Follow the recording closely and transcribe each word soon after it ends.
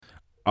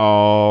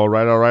All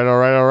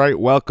right.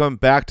 Welcome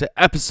back to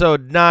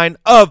episode 9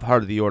 of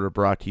Heart of the Order,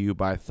 brought to you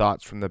by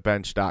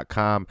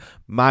thoughtsfromthebench.com.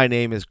 My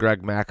name is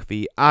Greg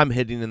McAfee. I'm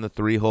hitting in the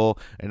 3-hole,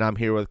 and I'm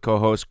here with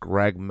co-host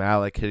Greg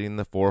Malik hitting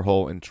the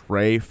 4-hole and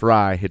Trey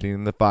Fry hitting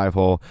in the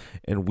 5-hole,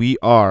 and we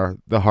are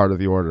the Heart of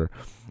the Order.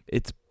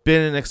 It's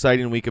been an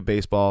exciting week of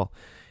baseball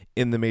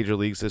in the major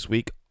leagues this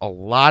week. A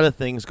lot of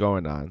things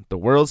going on. The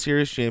World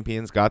Series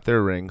champions got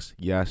their rings.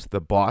 Yes,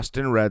 the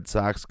Boston Red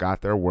Sox got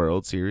their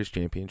World Series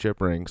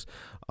championship rings.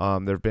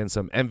 There have been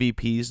some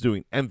MVPs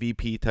doing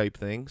MVP type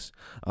things.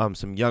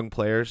 Some young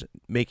players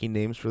making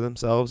names for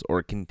themselves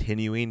or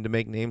continuing to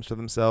make names for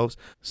themselves.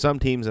 Some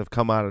teams have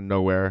come out of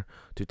nowhere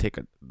to take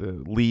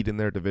the lead in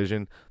their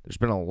division. There's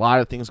been a lot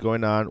of things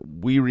going on.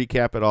 We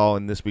recap it all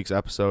in this week's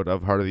episode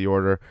of Heart of the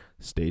Order.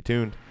 Stay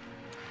tuned.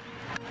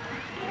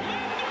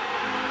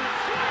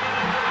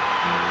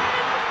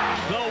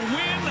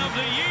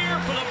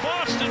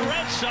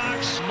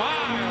 Sox. My,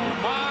 oh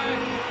my,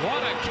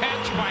 what a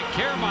catch by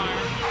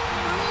Kiermaier.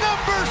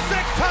 Number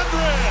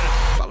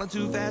 600! Falling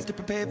too fast to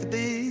prepare for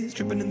this.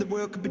 Tripping in the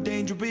world could be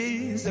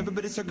dangerous.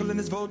 Everybody circling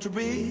as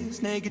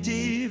vultures.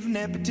 Negative,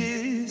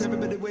 nepotist.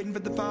 Everybody waiting for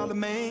the fall of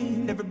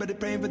man. Everybody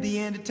praying for the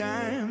end of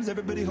times.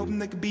 Everybody hoping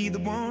they could be the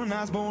one.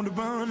 I was born to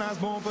run, I was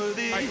born for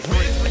this. Run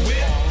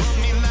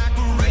me like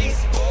a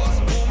racehorse.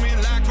 Pull me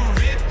like a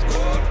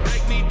ripcord.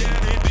 Break me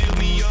down and build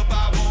me up.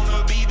 I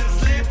wanna be the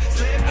slip.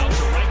 Out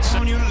to right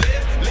side. On your lip.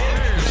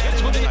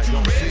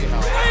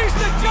 He's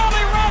the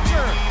Jolly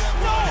Roger!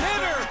 No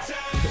hitter!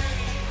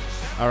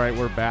 All right,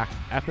 we're back.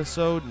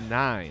 Episode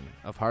 9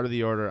 of Heart of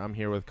the Order. I'm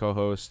here with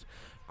co-host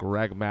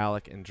Greg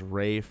Malik and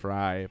Trey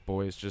Fry.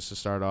 Boys, just to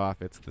start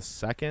off, it's the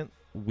second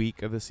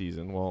week of the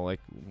season. Well,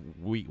 like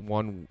week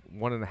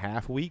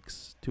 1.5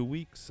 weeks, 2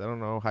 weeks. I don't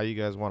know how you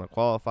guys want to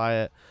qualify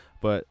it,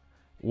 but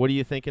what are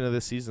you thinking of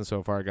this season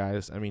so far,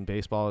 guys? I mean,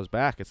 baseball is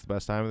back. It's the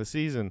best time of the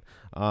season.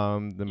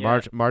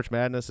 March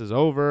Madness is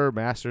over.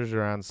 Masters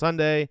are on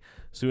Sunday.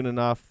 Soon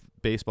enough,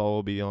 baseball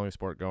will be the only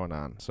sport going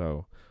on.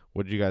 So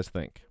what did you guys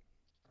think?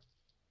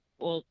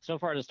 Well, so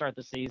far to start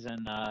the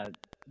season,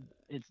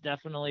 it's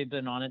definitely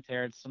been on a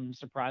tear. It's some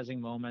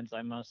surprising moments,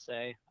 I must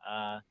say.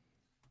 I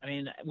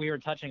mean, we were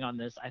touching on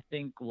this, I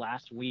think,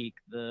 last week.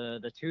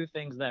 The two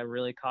things that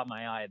really caught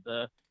my eye,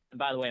 and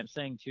by the way, I'm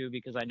saying two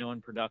because I know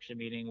in production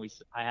meeting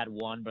I had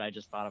one, but I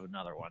just thought of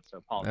another one. So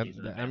apologies.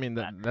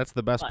 That's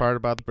the best part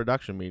about the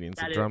production meetings.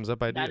 It drums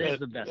up ideas. That is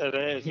the best. It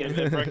is.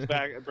 It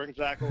brings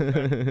back old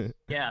memories.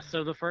 Yeah.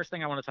 So the first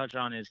thing I want to touch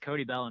on is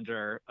Cody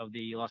Bellinger of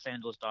the Los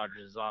Angeles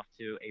Dodgers is off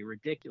to a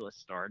ridiculous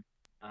start.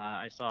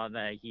 I saw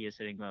that he is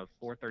hitting a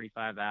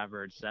 .435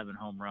 average, 7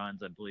 home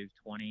runs, I believe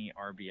 20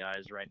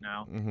 RBIs right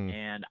now. Mm-hmm.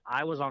 And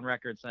I was on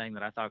record saying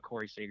that I thought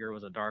Corey Seager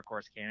was a dark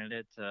horse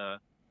candidate to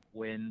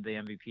win the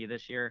MVP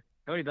this year.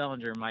 Cody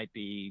Bellinger might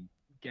be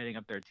getting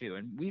up there too,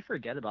 and we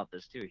forget about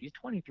this too. He's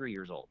 23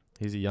 years old.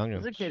 He's a youngin'.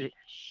 He's a kid.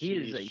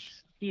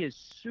 He is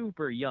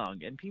super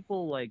young, and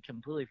people like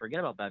completely forget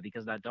about that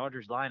because that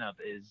Dodgers lineup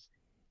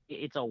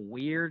it's a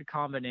weird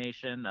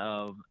combination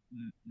of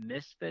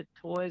misfit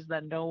toys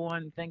that no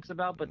one thinks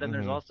about, but then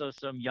there's also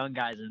some young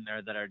guys in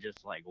there that are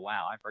just like,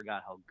 wow, I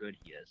forgot how good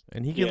he is.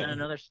 And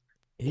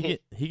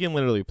he can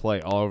literally play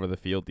all over the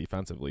field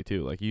defensively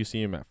too. Like you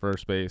see him at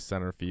first base,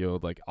 center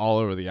field, like all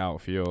over the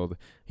outfield.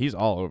 He's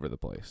all over the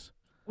place.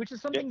 Which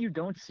is something you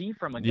don't see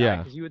from a guy,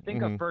 because you would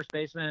think a first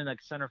baseman and a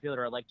center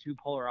fielder are like two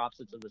polar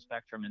opposites of the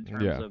spectrum in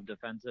terms of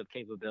defensive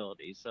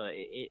capabilities. So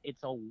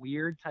it's a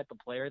weird type of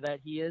player that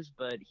he is,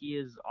 but he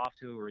is off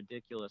to a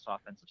ridiculous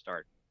offensive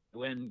start.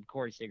 When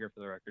Corey Seager,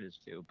 for the record, is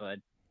too. But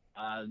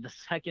the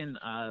second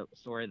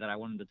story that I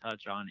wanted to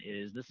touch on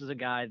is this is a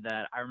guy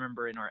that I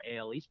remember in our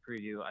AL East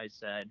preview I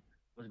said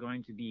was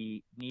going to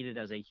be needed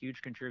as a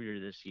huge contributor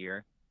this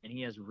year, and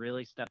he has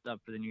really stepped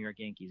up for the New York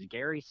Yankees.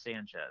 Gary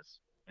Sanchez,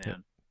 man.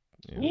 Yeah.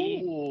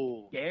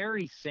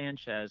 Gary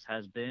Sanchez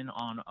has been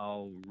on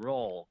a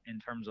roll in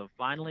terms of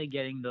finally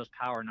getting those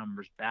power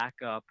numbers back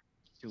up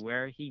to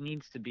where he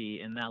needs to be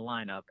in that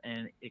lineup,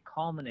 and it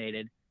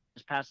culminated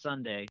this past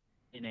Sunday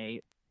in a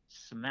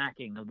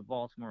smacking of the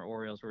Baltimore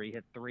Orioles where he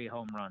hit 3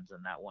 home runs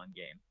in that one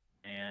game.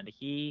 And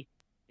he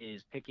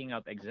is picking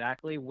up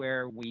exactly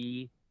where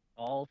we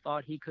all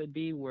thought he could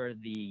be, where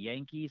the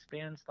Yankees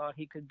fans thought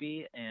he could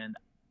be, and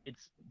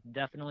it's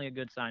definitely a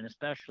good sign,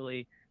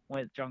 especially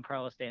with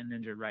Giancarlo Stanton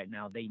injured right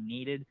now. They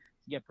needed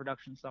to get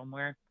production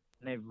somewhere,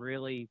 and they've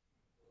really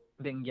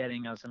been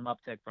getting some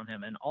uptick from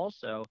him. And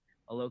also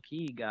a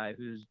low-key guy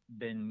who's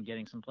been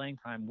getting some playing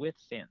time with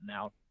Stanton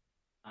out,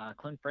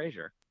 Clint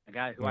Frazier, a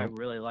guy who I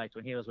really liked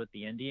when he was with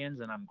the Indians,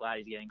 and I'm glad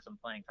he's getting some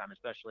playing time,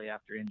 especially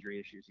after injury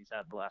issues he's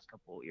had the last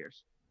couple of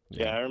years.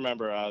 Yeah, I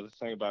remember the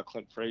thing about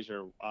Clint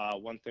Frazier.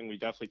 One thing we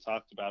definitely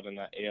talked about in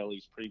that AL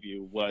East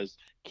preview was,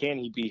 can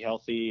he be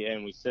healthy?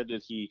 And we said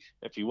that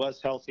if he was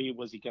healthy,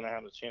 was he going to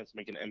have a chance to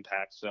make an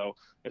impact? So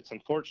it's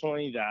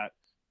unfortunately that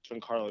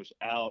Giancarlo's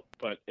out,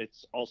 but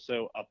it's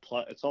also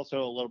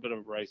a little bit of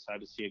a bright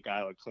side to see a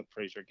guy like Clint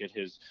Frazier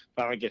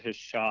finally get his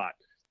shot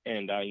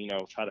and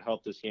try to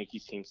help this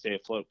Yankees team stay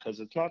afloat, because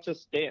it's not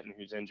just Stanton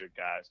who's injured,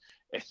 guys.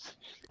 It's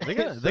they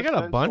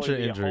got a bunch of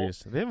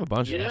injuries. They have a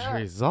bunch of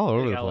injuries. It's all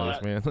over the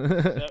place, man.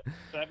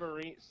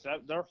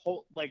 Their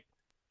whole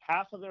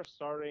half of their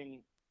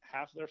starting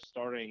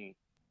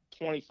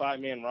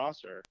 25-man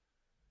roster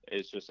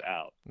is just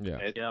out. Yeah,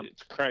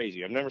 it's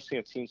crazy. I've never seen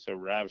a team so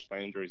ravaged by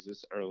injuries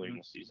this early in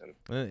the season.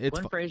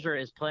 Clint Frazier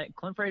is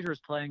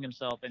playing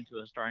himself into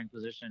a starting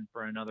position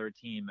for another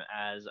team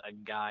as a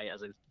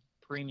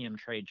premium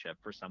trade chip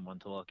for someone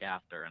to look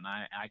after, and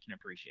I can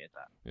appreciate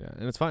that. Yeah,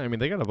 and it's fine. I mean,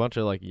 they got a bunch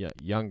of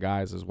young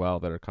guys as well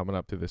that are coming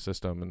up through the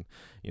system, and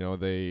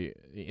they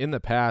in the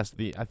past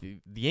the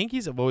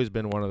Yankees have always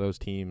been one of those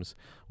teams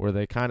where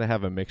they kind of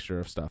have a mixture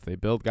of stuff. They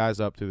build guys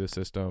up through the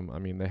system. I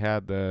mean, they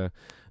had the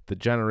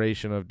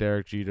generation of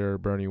Derek Jeter,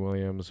 Bernie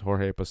Williams,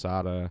 Jorge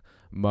Posada,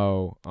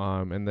 Mo,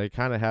 and they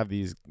kind of have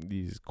these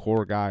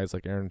core guys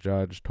like Aaron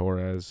Judge,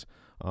 Torres,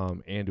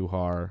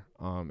 Andujar,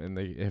 and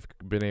they have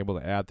been able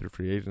to add through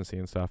free agency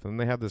and stuff. And then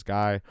they have this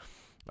guy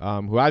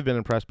who I've been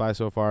impressed by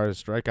so far.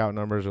 His strikeout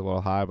numbers are a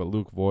little high, but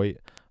Luke Voit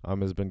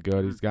has been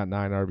good. He's got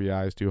 9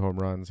 RBIs, 2 home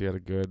runs. He had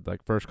a good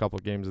first couple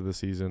of games of the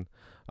season.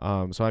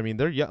 So I mean,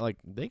 they're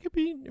they could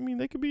be. I mean,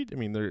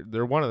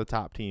 they're one of the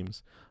top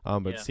teams.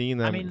 But seeing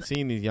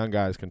these young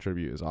guys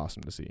contribute is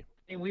awesome to see.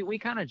 We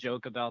kind of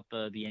joke about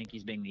the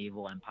Yankees being the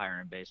evil empire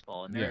in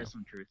baseball, and there is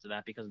some truth to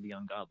that because of the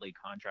ungodly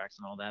contracts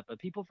and all that. But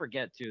people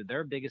forget too,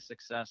 their biggest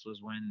success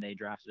was when they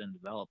drafted and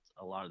developed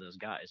a lot of those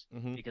guys,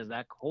 because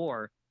that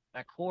core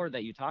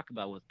that you talk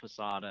about with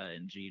Posada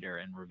and Jeter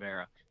and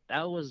Rivera,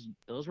 those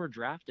were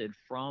drafted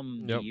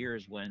from the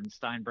years when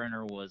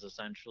Steinbrenner was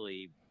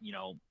essentially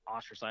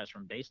ostracized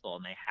from baseball,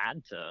 and they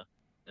had to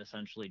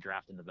essentially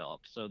draft and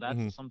develop. So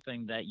that's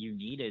something that you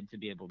needed to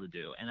be able to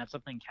do, and that's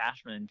something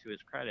Cashman, to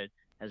his credit,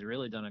 has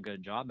really done a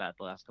good job at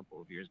the last couple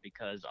of years,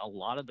 because a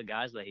lot of the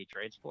guys that he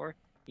trades for,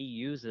 he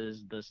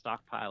uses the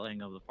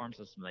stockpiling of the farm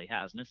system that he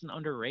has, and it's an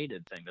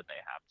underrated thing that they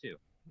have too.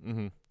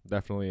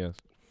 Definitely is.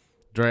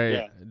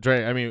 Dre,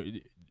 I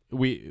mean,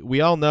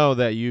 we all know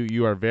that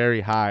you are very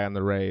high on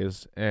the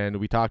Rays, and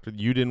we talked.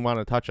 You didn't want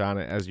to touch on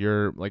it as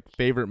your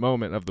favorite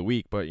moment of the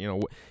week, but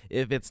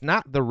if it's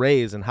not the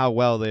Rays and how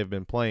well they've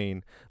been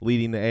playing,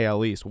 leading the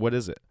AL East, what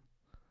is it?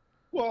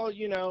 Well,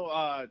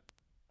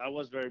 I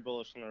was very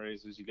bullish on the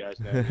Rays, as you guys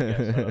know. You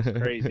guys thought it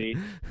was crazy.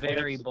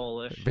 Very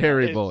bullish.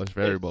 Very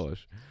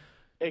bullish.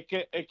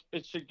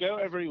 It should go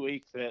every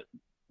week that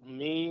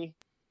me,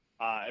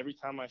 every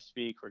time I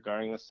speak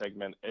regarding this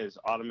segment, is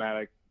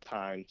automatic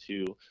time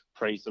to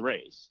praise the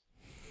Rays,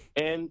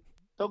 and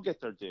they'll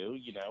get their due,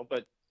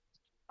 But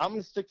I'm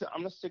gonna stick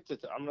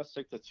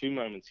to 2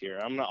 moments here.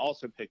 I'm gonna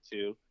also pick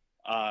 2.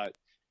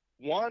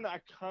 One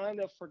I kind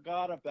of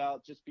forgot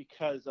about just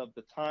because of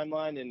the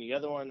timeline, and the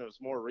other one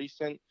was more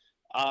recent.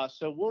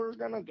 So we're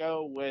gonna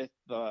go with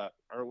the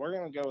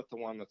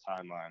one on the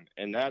timeline,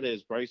 and that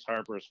is Bryce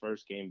Harper's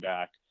first game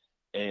back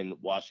in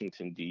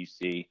Washington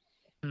D.C.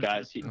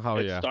 Guys, it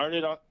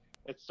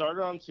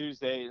started on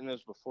Tuesday, and it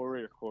was before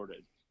we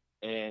recorded.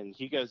 And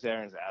he goes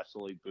there and is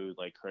absolutely booed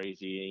like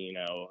crazy.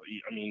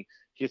 He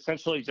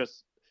essentially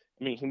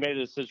he made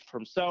a decision for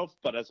himself,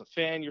 but as a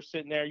fan, you're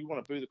sitting there, you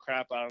want to boo the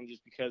crap out of him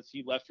just because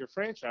he left your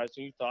franchise,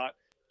 and you thought,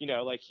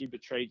 he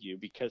betrayed you,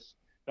 because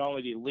not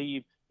only did he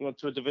leave, he went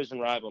to a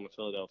division rival in the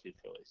Philadelphia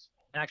Phillies.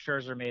 Max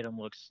Scherzer made him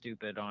look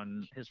stupid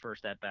on his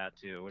first at-bat,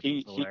 too, which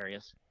was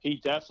hilarious.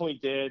 He definitely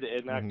did,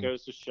 and that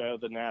goes to show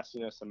the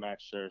nastiness of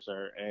Max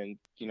Scherzer. And,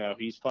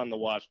 he's fun to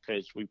watch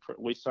pitch.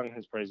 We sung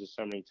his praises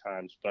so many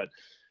times, but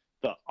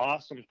the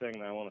awesome thing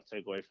that I want to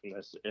take away from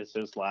this is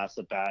his last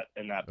at-bat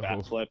and that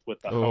bat flip with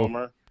the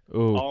homer.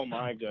 Ooh. Oh,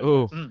 my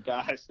goodness.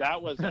 Guys,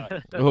 that was an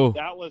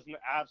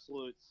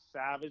absolute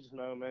savage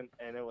moment,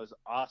 and it was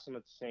awesome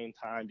at the same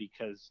time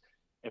because,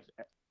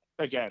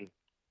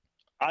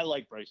 I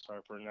like Bryce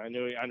Harper, and I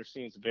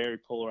understand he's a very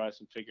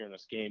polarizing figure in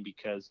this game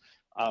because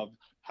of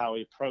how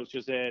he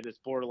approaches it, his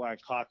borderline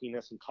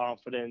cockiness and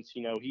confidence.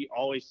 He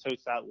always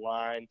totes that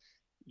line.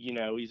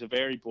 He's a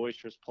very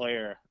boisterous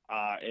player,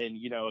 and,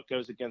 it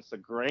goes against the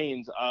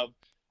grains of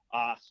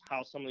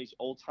how some of these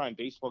old-time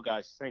baseball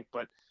guys think,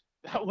 but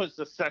that was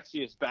the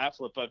sexiest bat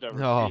flip I've ever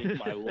seen in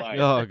my life.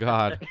 Oh,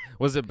 God.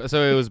 Was it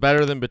so? It was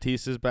better than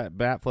Batista's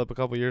bat flip a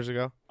couple years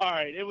ago? All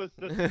right. It was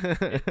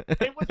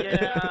it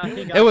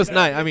was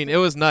nice. I mean, it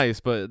was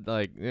nice, but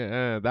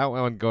that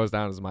one goes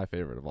down as my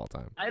favorite of all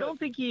time. I don't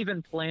think he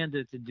even planned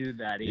it to do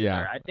that either.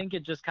 Yeah. I think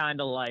it just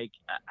kind of I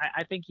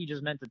think he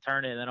just meant to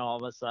turn it, and then all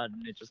of a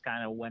sudden it just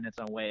kind of went its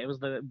own way. It was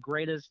the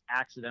greatest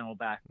accidental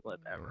back flip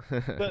ever.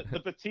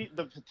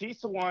 the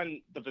Batista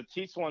one,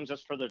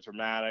 just for the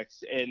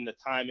dramatics and the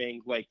timing.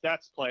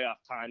 That's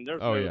playoff time.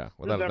 There's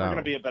never going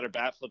to be a better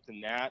bat flip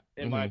than that,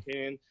 in my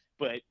opinion.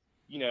 But,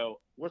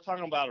 we're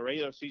talking about a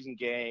regular season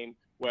game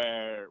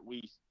where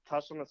we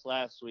touched on this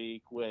last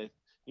week with,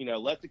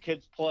 let the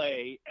kids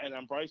play. And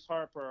then Bryce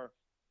Harper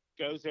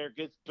goes there,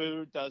 gets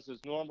booed, does his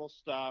normal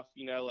stuff,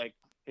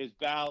 his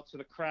bow to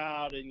the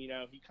crowd. And,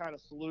 he kind of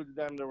saluted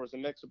them. There was a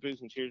mix of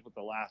boos and cheers with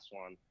the last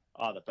one.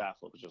 Oh, the bat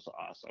flip was just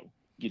awesome.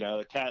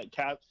 The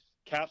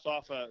caps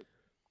off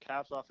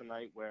a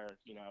night where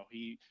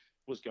he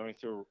was going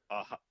through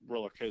a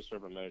roller coaster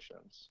of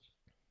emotions.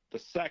 The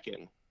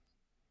second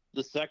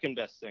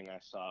best thing I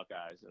saw,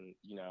 guys, and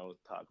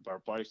talk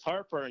about Bryce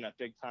Harper and that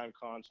big time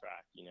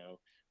contract.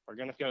 We're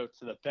gonna go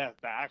to the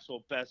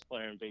actual best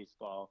player in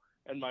baseball,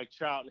 and Mike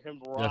Trout and him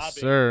robbing. Yes,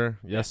 sir.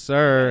 Yes,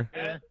 sir.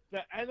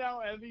 The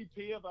NL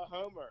MVP of a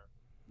homer.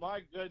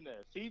 My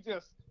goodness, he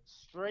just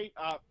straight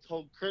up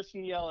told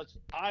Christian Yelich,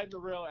 "I'm the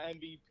real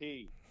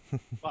MVP."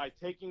 By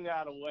taking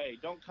that away.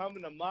 Don't come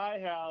into my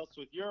house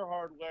with your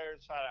hardware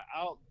and try to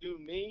outdo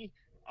me.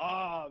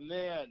 Oh,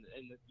 man.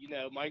 And,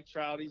 Mike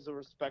Trout, he's a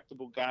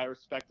respectable guy,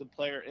 respected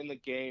player in the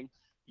game.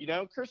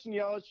 Christian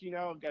Yelich,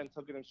 again,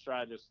 took it in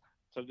stride, just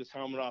took his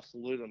helmet off,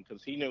 salute him,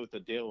 because he knew what the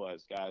deal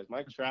was, guys.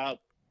 Mike Trout,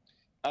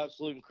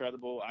 absolutely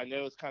incredible. I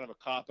know it's kind of a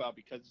cop-out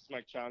because it's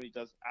Mike Trout. He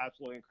does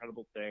absolutely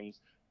incredible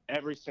things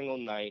every single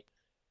night.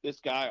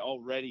 This guy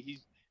already,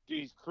 he's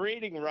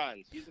creating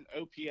runs. He's an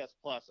OPS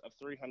plus of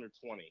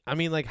 320. I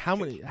mean, like how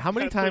many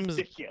times?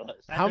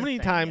 Ridiculous. How many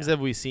times have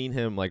we seen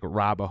him like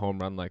rob a home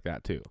run like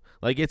that too?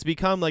 Like it's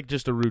become like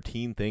just a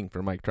routine thing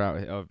for Mike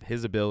Trout of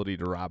his ability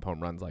to rob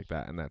home runs like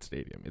that in that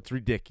stadium. It's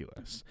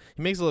ridiculous.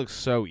 He makes it look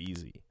so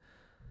easy.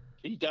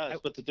 He does,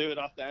 but to do it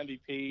off the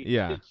MVP,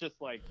 yeah, it's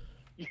just like,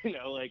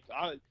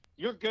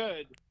 you're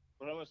good,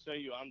 but I'm gonna show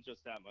you I'm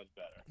just that much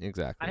better.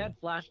 Exactly. I had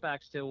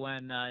flashbacks to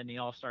when in the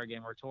All-Star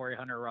game where Torrey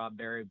Hunter robbed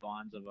Barry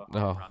Bonds of a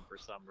home run for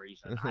some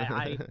reason.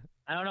 I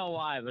don't know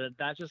why, but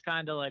that's just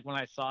kind of like when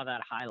I saw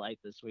that highlight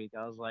this week,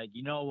 I was like,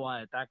 you know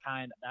what?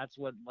 That's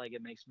what like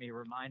it makes me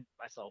remind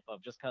myself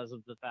of, just because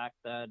of the fact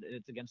that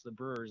it's against the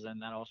Brewers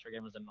and that All-Star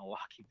game was in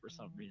Milwaukee for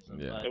some reason.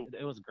 Yeah. But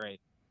it was great.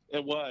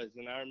 It was,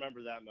 and I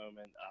remember that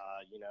moment.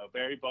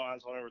 Barry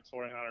Bonds went over to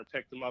Torrey Hunter,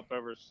 picked him up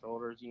over his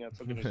shoulders,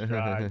 took him in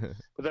stride.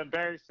 But then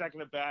Barry's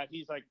second at bat,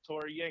 he's like,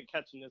 "Torrey, you ain't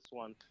catching this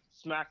one."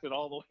 Smacked it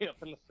all the way up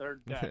in the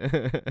third deck.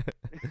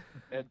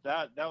 And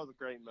that was a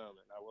great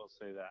moment. I will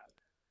say that.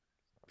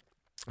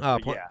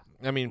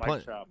 I mean,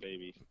 Mike Trout,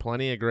 baby.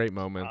 Plenty of great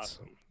moments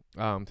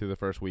Awesome. through the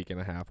first week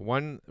and a half.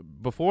 One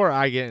before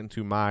I get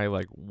into my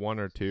like one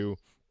or two.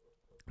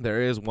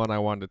 There is one I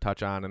wanted to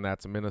touch on, and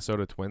that's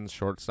Minnesota Twins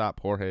shortstop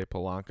Jorge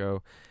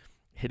Polanco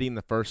hitting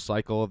the first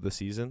cycle of the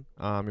season.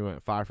 He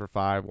went 5 for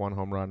 5, 1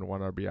 home run,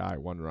 1 RBI,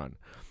 1 run.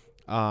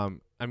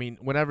 I mean,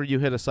 whenever you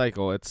hit a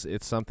cycle, it's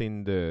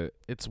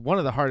one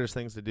of the hardest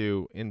things to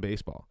do in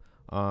baseball.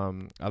 I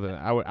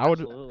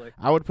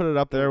would put it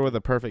up there with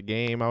a perfect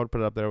game. I would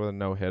put it up there with a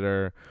no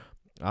hitter.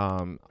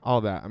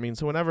 All that. I mean,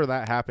 so whenever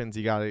that happens,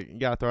 you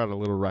gotta throw out a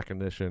little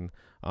recognition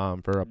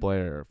for a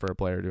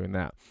player doing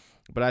that.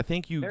 But I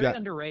think Very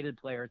underrated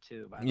player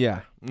too. By the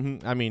way.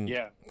 Mm-hmm. I mean,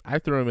 yeah. I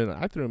threw him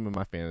in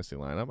my fantasy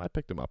lineup. I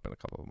picked him up in a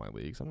couple of my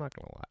leagues. I'm not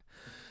gonna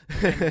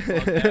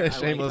lie.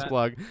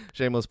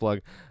 Shameless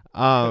plug.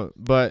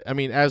 But I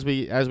mean, as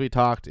we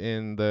talked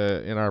in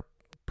our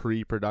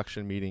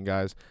pre-production meeting,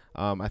 guys,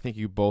 I think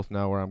you both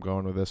know where I'm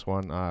going with this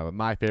one.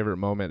 My favorite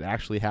moment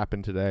actually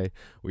happened today.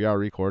 We are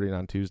recording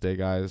on Tuesday,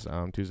 guys,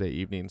 Tuesday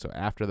evening. So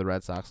after the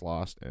Red Sox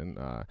lost and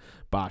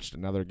botched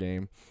another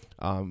game,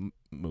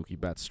 Mookie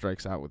Betts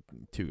strikes out with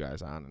 2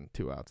 guys on and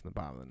 2 outs in the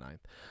bottom of the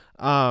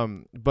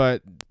 9th.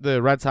 But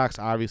the Red Sox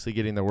obviously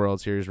getting the World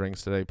Series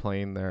rings today,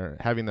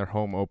 having their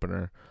home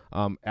opener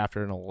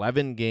after an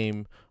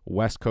 11-game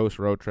West Coast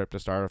road trip to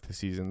start off the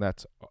season.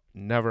 That's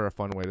never a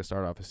fun way to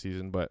start off a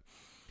season, but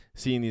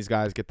seeing these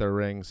guys get their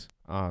rings,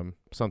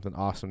 something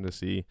awesome to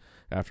see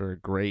after a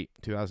great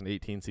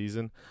 2018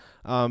 season.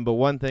 But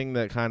one thing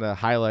that kind of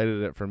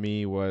highlighted it for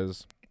me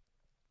was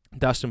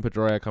Dustin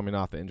Pedroia coming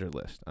off the injured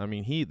list. I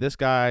mean, this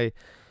guy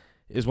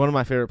is one of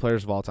my favorite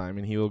players of all time,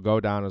 and he will go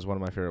down as one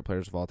of my favorite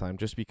players of all time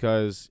just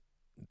because,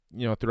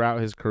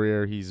 throughout his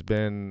career, he's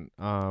been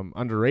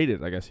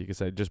underrated, I guess you could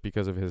say, just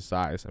because of his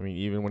size. I mean,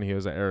 even when he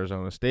was at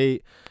Arizona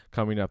State,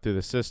 coming up through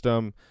the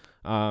system,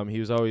 he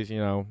was always,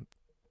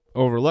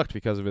 overlooked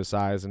because of his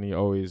size, and he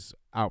always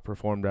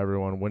outperformed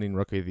everyone, winning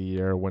Rookie of the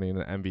Year, winning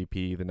an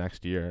MVP the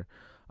next year.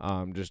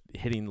 Just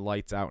hitting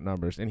lights out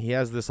numbers. And he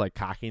has this like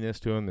cockiness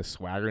to him, this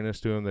swaggerness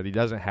to him that he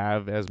doesn't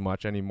have as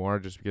much anymore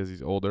just because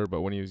he's older.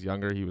 But when he was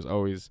younger, he was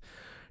always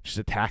just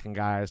attacking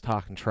guys,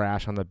 talking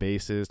trash on the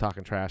bases,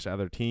 talking trash to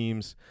other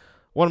teams.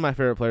 One of my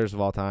favorite players of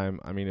all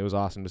time. I mean, it was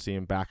awesome to see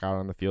him back out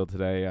on the field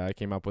today. He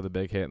came up with a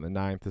big hit in the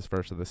 9th, his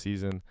first of the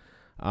season.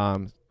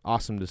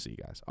 Awesome to see,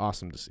 guys.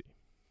 Awesome to see.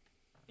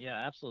 Yeah,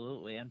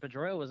 absolutely. And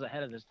Pedroia was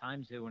ahead of his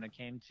time too when it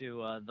came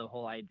to the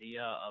whole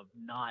idea of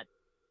not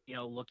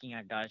looking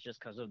at guys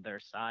just because of their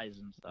size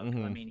and stuff.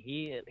 Mm-hmm. I mean,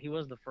 he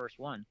was the first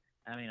one.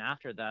 I mean,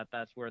 after that,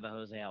 that's where the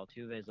Jose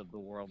Altuves of the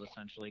world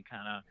essentially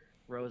kind of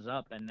rose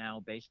up, and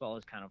now baseball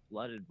is kind of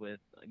flooded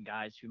with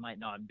guys who might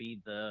not be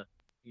the,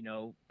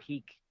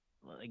 peak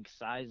like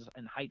size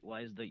and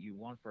height-wise that you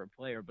want for a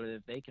player, but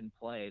if they can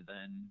play,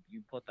 then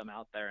you put them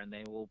out there and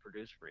they will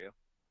produce for you.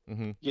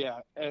 Mm-hmm. Yeah,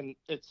 and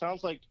it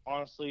sounds like,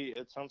 honestly,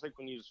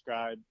 when you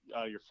describe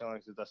your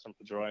feelings of Dustin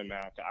Pedroia,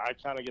 Mac, I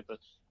kind of get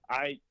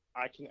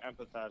I can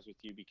empathize with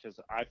you because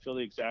I feel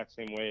the exact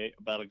same way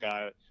about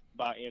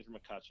about Andrew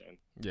McCutchen.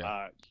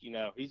 Yeah.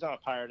 He's not a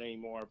Pirate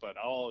anymore, but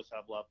I'll always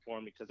have love for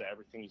him because of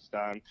everything he's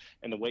done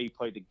and the way he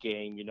played the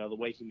game. The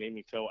way he made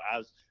me feel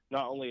as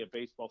not only a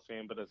baseball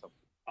fan but as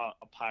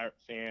a Pirate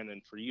fan,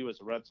 and for you as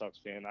a Red Sox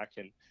fan, I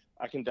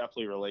can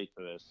definitely relate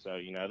to this. So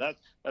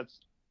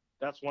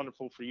that's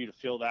wonderful for you to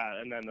feel that,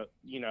 and then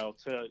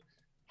to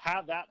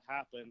have that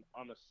happen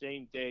on the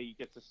same day you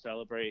get to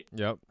celebrate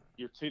Yep.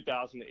 your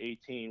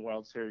 2018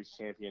 World Series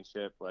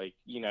championship.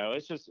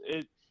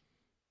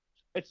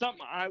 It's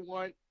something I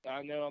want.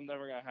 I know I'm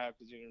never gonna have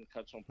because you're gonna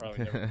cut on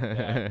probably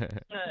never.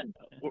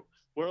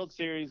 World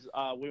Series,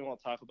 we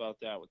won't talk about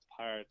that with the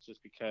Pirates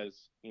just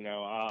because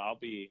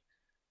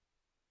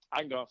I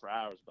can go on for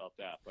hours about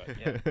that, but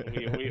yeah,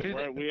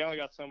 we only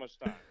got so much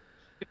time.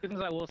 Two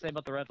things I will say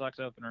about the Red Sox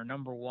opener.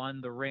 Number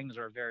one, the rings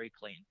are very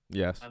clean.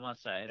 Yes. I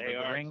must say they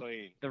are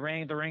clean.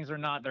 The rings are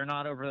not. They're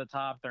not over the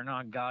top. They're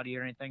not gaudy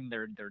or anything.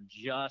 They're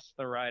just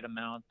the right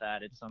amount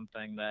that it's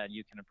something that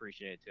you can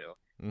appreciate too.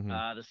 Mm-hmm.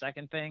 The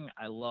second thing,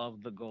 I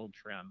love the gold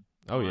trim.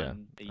 Oh yeah.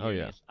 Oh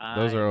yeah.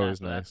 Those are always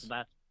nice.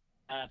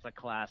 That's a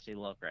classy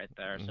look right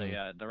there. Mm-hmm. So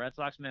yeah, the Red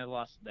Sox may have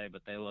lost today,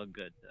 but they look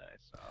good today.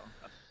 So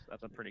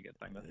that's a pretty good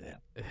thing.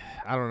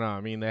 I don't know. I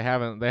mean, they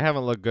haven't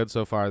looked good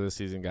so far this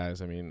season,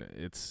 guys. I mean,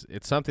 it's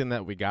something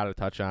that we got to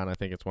touch on. I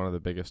think it's one of the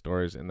biggest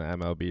stories in the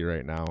MLB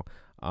right now.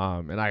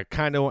 And I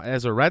kind of,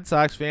 as a Red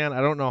Sox fan, I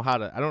don't know how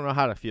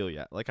to feel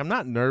yet. Like, I'm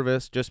not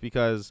nervous just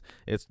because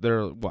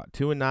they're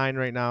 2-9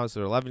 right now. So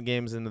they're 11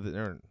 games into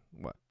the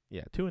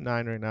 2-9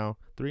 right now,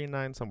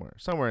 3-9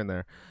 somewhere in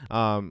there.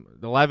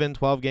 11,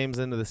 12 games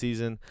into the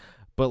season,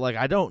 but like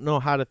I don't know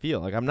how to feel.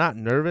 Like I'm not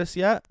nervous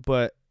yet,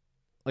 but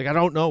like I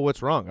don't know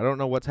what's wrong. I don't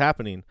know what's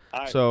happening.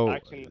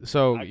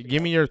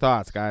 Give me your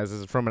thoughts, guys. This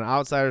is from an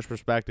outsider's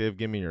perspective.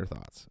 Give me your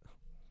thoughts.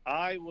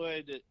 I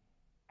would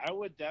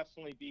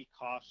definitely be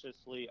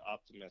cautiously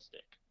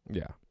optimistic.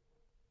 Yeah,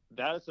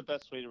 that is the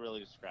best way to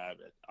really describe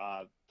it.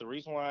 The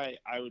reason why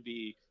I would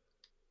be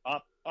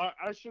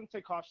I shouldn't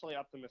say cautiously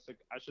optimistic.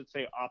 I should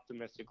say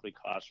optimistically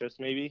cautious,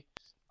 maybe.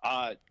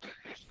 How is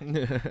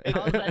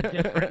that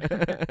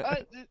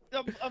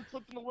different? I'm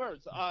flipping the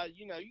words.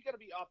 You got to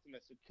be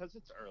optimistic because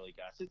it's early,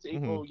 guys. It's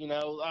April.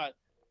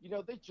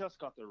 Mm-hmm. They just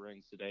got their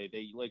rings today.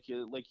 They like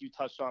you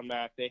touched on,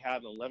 Mac. They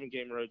had an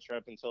 11-game road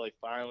trip until they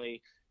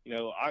finally.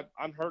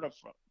 I've heard of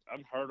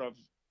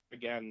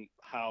again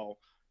how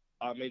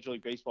Major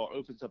League Baseball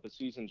opens up a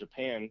season in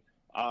Japan.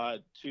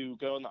 To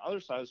go on the other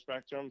side of the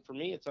spectrum, for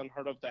me, it's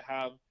unheard of to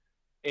have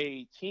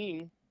a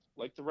team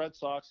like the Red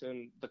Sox,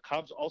 and the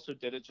Cubs also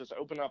did it, just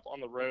open up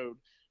on the road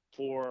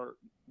for,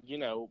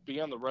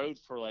 be on the road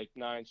for like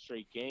 9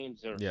 straight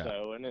games or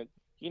so. And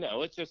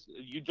it's just,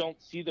 you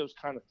don't see those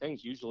kind of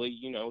things. Usually,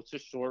 it's a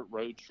short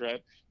road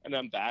trip and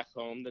then back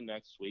home the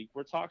next week.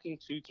 We're talking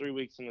 2-3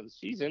 weeks into the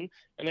season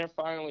and they're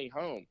finally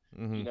home.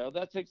 Mm-hmm.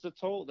 That takes a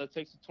toll. That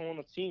takes a toll on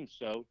the team.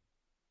 So,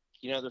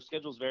 their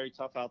schedule's very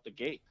tough out the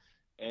gate.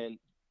 And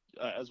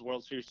as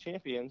World Series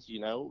champions, you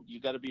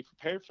got to be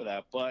prepared for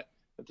that. But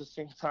at the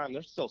same time,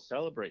 they're still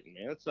celebrating,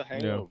 man. It's a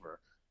hangover.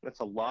 Yeah. It's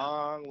a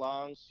long,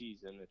 long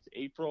season. It's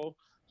April.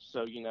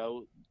 So,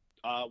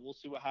 we'll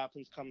see what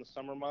happens come the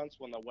summer months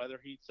when the weather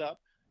heats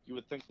up. You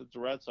would think that the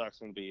Red Sox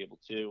are going to be able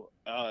to,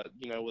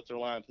 with their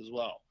lineup as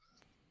well.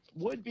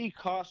 Would be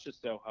cautious,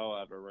 though,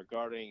 however,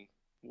 regarding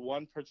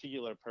one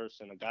particular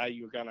person, a guy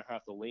you're going to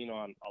have to lean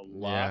on a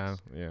lot.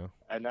 Yeah.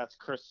 And that's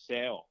Chris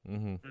Sale.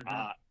 Mm-hmm.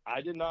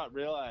 I did not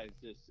realize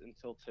this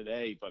until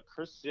today, but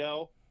Chris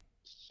Sale,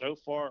 so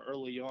far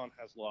early on,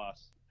 has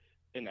lost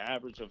an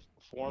average of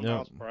 4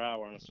 miles per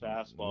hour on his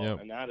fastball,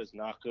 and that is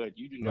not good.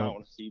 You do not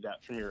want to see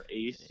that from your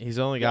ace. He's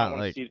only got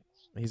like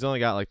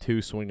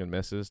 2 swing and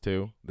misses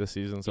too this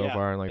season so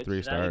far, and like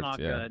 3 starts.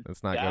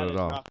 It's not good at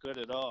all. Not good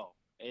at all.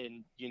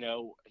 And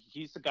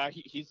he's the guy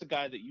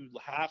that you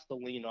have to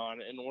lean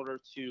on in order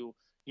to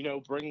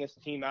bring this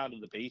team out of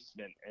the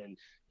basement. And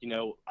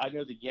I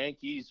know the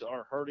Yankees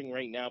are hurting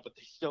right now, but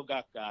they still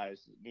got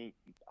guys.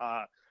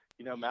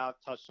 Malik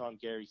touched on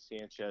Gary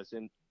Sanchez,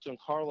 and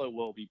Giancarlo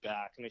will be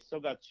back, and they still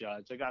got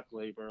Judge. They got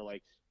Glaber.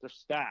 Like, they're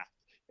stacked.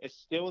 It's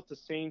still at the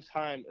same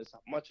time, as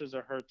much as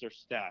they're hurt, they're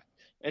stacked.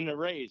 And the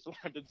Rays,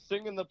 I've been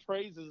singing the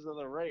praises of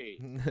the Rays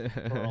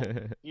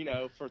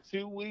for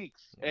 2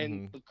 weeks.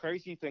 And the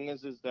crazy thing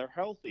is they're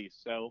healthy.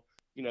 So,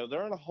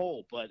 they're in a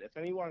hole. But if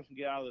anyone can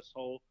get out of this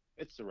hole,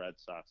 it's the Red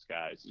Sox,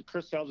 guys.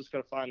 Chris Sale just got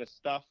to find his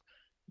stuff,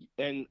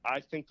 and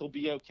I think they'll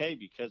be okay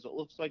because it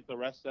looks like the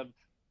rest of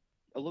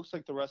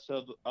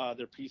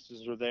their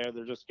pieces are there.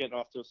 They're just getting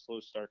off to a slow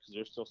start because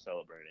they're still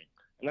celebrating,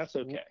 and that's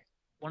okay.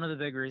 One of the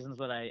big reasons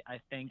that I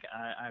think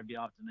I'd be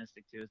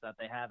optimistic too is that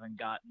they haven't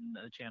gotten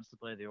a chance to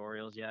play the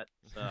Orioles yet.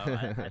 So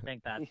I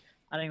think those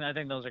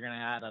are going to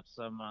add up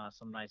some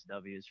nice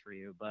W's for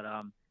you. But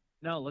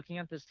No, looking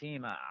at this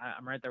team,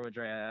 I'm right there with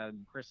Dre.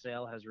 Chris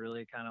Sale has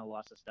really kind of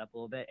lost a step a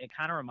little bit. It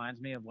kind of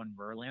reminds me of when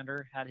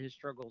Verlander had his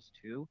struggles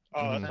too.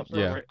 Oh, that's a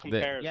Essentially, Yeah, perfect they-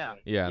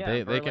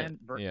 comparison. They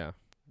can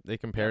they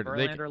compared they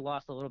Verlander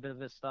lost a little bit of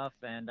his stuff,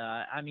 and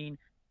I mean,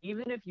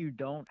 even if you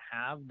don't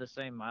have the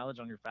same mileage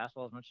on your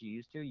fastball as much as you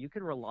used to, you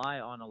could rely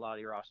on a lot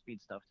of your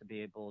off-speed stuff to be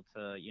able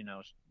to,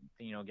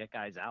 get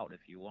guys out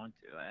if you want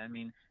to. I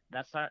mean,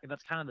 that's kind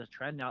of the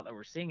trend now that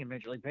we're seeing in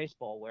Major League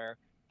Baseball, where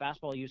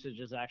fastball usage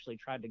has actually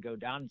tried to go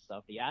down and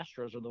stuff. The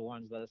Astros are the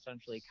ones that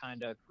essentially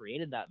kind of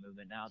created that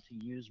movement now to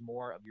use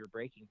more of your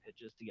breaking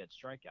pitches to get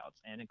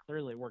strikeouts, and it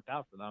clearly worked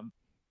out for them.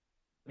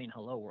 I mean,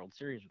 hello, World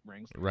Series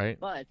rings. right.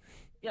 But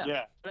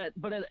Yeah.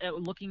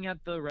 looking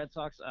at the Red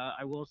Sox,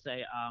 I will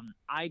say,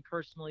 I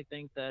personally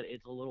think that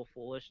it's a little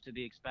foolish to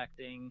be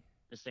expecting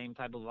the same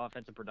type of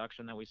offensive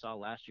production that we saw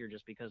last year,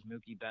 just because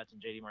Mookie Betts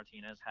and JD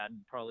Martinez had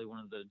probably one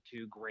of the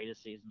two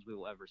greatest seasons we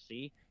will ever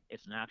see.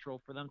 It's natural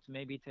for them to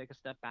maybe take a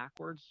step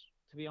backwards,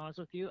 to be honest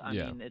with you. I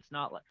mean, it's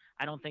not like,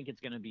 I don't think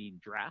it's going to be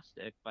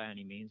drastic by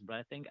any means, but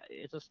I think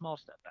it's a small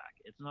step back.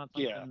 It's not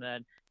something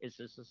that is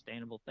a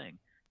sustainable thing.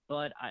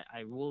 But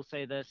I will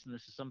say this, and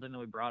this is something that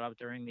we brought up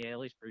during the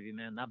AL East preview,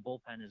 man. That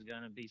bullpen is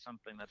going to be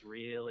something that's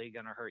really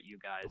going to hurt you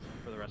guys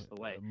for the rest of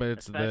the way. But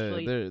it's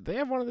they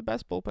have one of the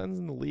best bullpens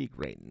in the league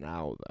right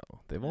now, though.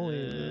 They've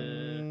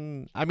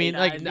only, I mean,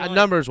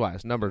 numbers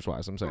wise,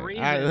 I'm saying.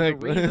 Yeah,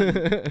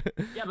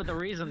 but the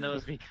reason though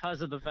is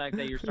because of the fact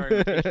that you're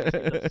starting to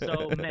take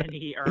so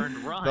many earned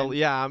runs. The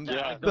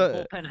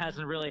bullpen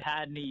hasn't really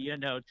had any,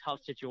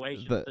 tough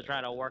situations to try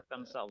to work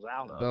themselves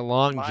out of.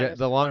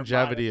 The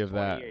longevity of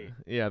that.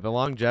 Yeah, the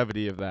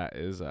longevity of that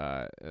is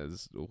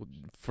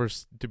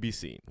first to be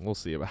seen. We'll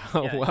see about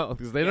how well,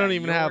 because they don't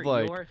even have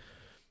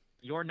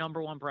your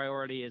number one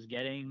priority is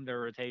getting the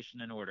rotation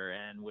in order,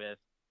 and with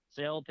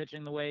Sale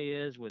pitching the way he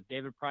is, with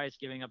David Price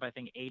giving up I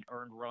think 8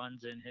 earned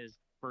runs in his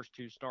first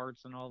 2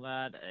 starts and all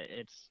that,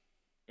 it's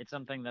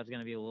something that's going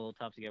to be a little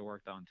tough to get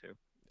worked on too.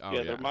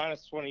 They're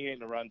minus 28 in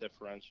the run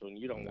differential, and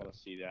you don't want to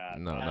see that.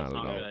 No, that's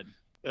not good.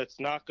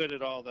 It's not good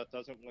at all. That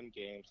doesn't win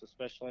games,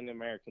 especially in the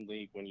American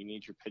League when you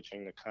need your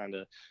pitching to kind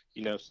of,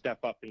 step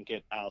up and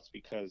get outs,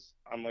 because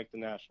unlike the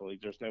National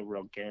League, there's no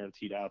real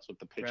guaranteed outs with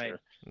the pitcher. Right.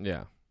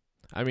 Yeah.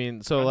 I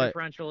mean, so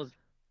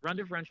run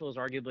differential is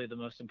arguably the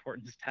most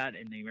important stat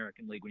in the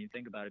American League when you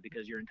think about it,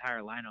 because your entire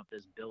lineup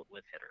is built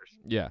with hitters.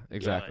 Yeah,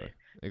 exactly.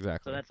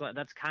 Exactly. So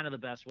that's kind of the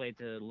best way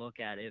to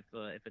look at if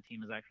a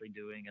team is actually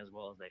doing as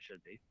well as they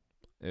should be.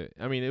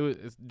 I mean,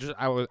 it's just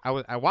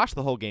I watched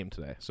the whole game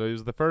today, so it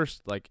was the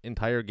first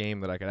entire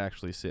game that I could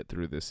actually sit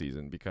through this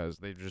season, because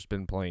they've just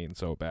been playing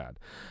so bad.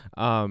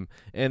 And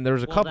there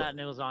was a couple. That, and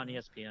it was on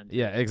ESPN.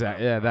 Yeah,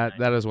 exactly. Yeah,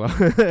 that as well.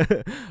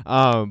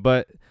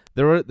 But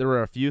there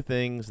were a few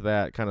things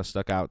that kind of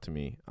stuck out to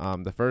me.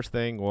 The first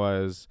thing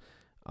was,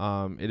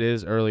 it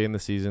is early in the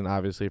season,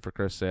 obviously, for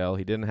Chris Sale.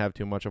 He didn't have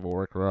too much of a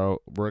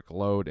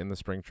workload in the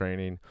spring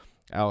training.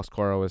 Alex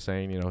Cora was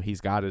saying,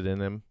 he's got it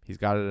in him. He's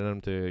got it in him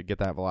to get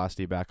that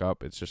velocity back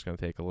up. It's just going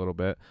to take a little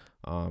bit,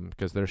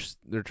 because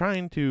they're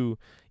trying to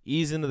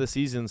ease into the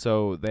season,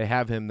 so they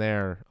have him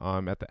there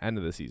at the end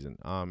of the season.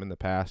 In the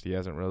past, he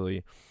hasn't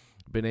really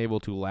been able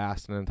to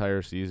last an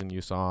entire season.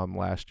 You saw him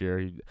last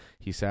year.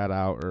 He sat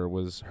out or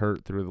was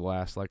hurt through the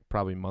last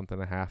probably month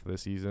and a half of the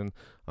season.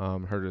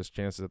 Hurt his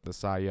chances at the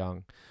Cy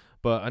Young.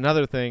 But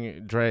another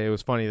thing, Dre, it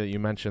was funny that you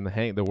mentioned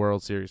the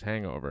World Series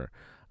hangover.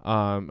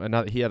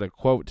 He had a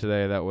quote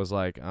today that was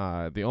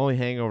the only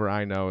hangover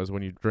I know is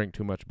when you drink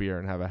too much beer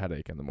and have a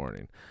headache in the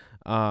morning.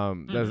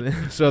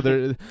 So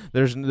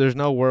there's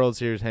no World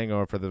Series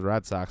hangover for the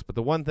Red Sox. But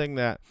the one thing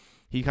that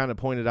he kind of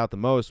pointed out the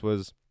most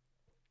was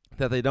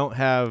that they don't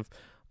have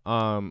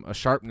a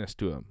sharpness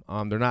to them.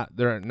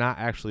 They're not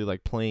actually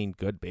playing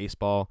good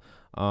baseball.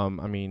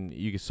 I mean,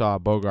 you saw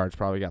Bogarts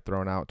probably got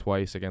thrown out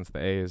twice against the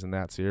A's in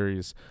that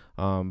series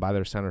by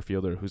their center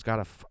fielder, who's got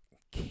a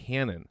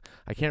cannon.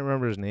 I can't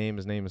remember his name.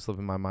 His name is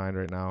slipping my mind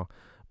right now.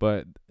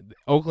 But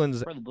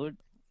Oakland's. You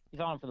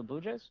talking for the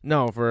Blue Jays?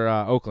 No, for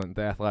Oakland,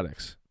 the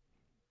Athletics.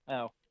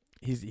 Oh.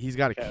 He's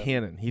got a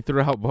cannon. He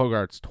threw out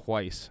Bogarts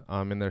twice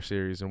in their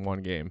series in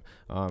one game.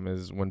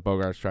 Is when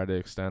Bogarts tried to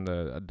extend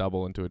a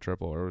double into a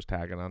triple, or was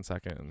tagging on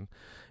second and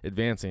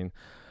advancing.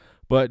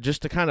 But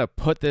just to kind of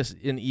put this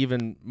in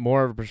even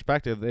more of a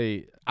perspective,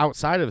 they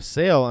outside of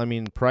Sale, I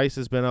mean, Price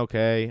has been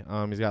okay.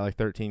 He's got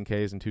 13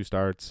 Ks in 2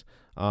 starts.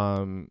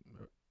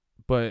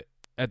 But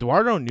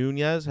Eduardo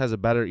Nunez has a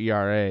better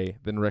ERA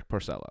than Rick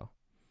Porcello.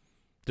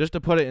 Just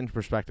to put it into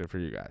perspective for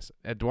you guys,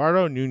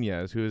 Eduardo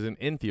Nunez, who is an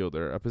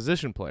infielder, a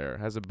position player,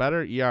 has a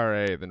better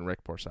ERA than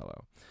Rick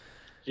Porcello.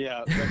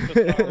 Yeah, that's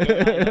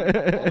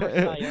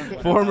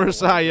former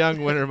Cy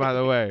Young winner, by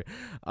the way.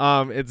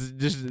 It's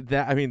just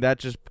that. I mean, that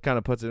just kind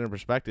of puts it in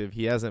perspective.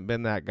 He hasn't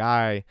been that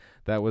guy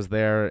that was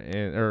there,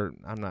 or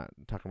I'm not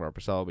talking about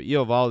Porcello, but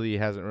Eovaldi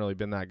hasn't really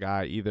been that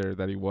guy either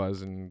that he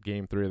was in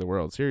Game 3 of the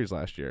World Series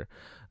last year.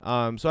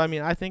 So I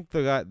mean, I think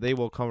they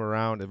will come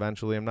around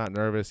eventually. I'm not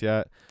nervous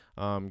yet.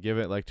 Give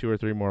it 2 or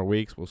 3 more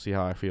weeks. We'll see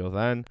how I feel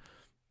then.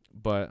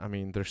 But I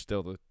mean, they're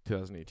still the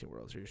 2018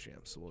 World Series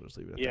champs, so we'll just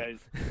leave it at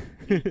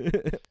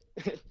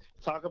Yeah.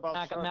 Talk about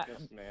Mac,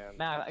 circus, man.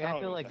 Mac, I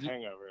feel like it's a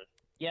hangover.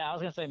 Yeah, I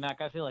was gonna say,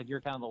 Mac. I feel like you're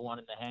kind of the one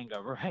in the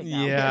hangover right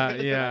now.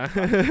 Yeah.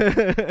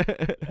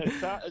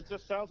 It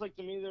just sounds like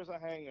to me there's a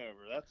hangover.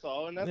 That's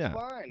all, and that's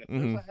fine. If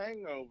Mm-hmm. there's a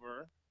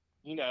hangover,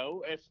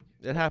 if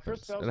It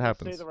happens. Chris It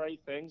happens. say the right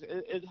things,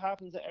 it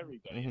happens to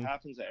everybody. Mm-hmm. It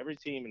happens to every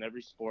team and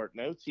every sport.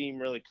 No team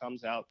really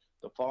comes out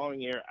the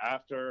following year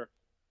after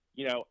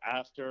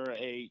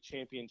a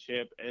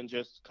championship and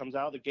just comes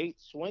out of the gate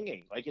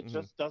swinging. Like it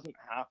just doesn't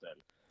happen.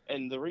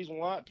 And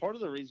part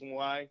of the reason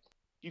why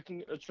you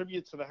can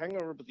attribute to the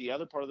hangover, but the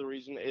other part of the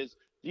reason is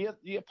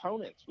the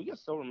opponents. We can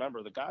still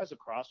remember the guys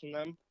across from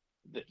them.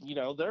 They're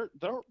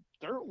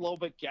a little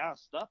bit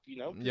gassed up.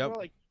 Yep. They're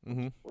like,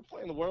 we're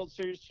playing the World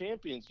Series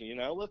champions.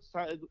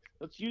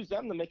 Let's use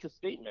them to make a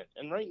statement.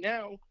 And right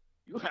now,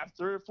 you have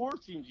 3 or 4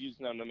 teams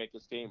using them to make a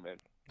statement.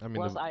 I mean,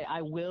 Plus,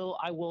 I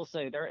will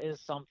say there is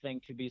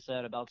something to be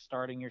said about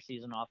starting your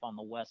season off on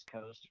the West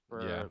Coast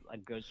for a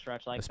good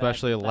stretch like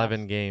especially that.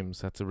 11 games.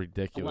 That's a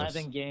ridiculous.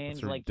 11 games,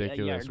 that's a like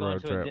ridiculous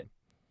road trip.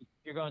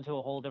 You're going to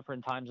a whole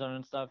different time zone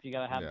and stuff. You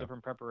got to have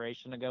different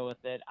preparation to go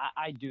with it.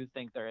 I do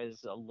think there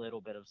is a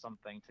little bit of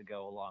something to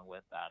go along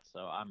with that. So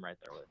I'm right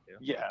there with you.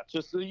 Yeah,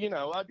 just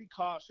I'd be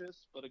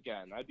cautious, but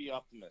again, I'd be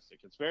optimistic.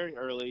 It's very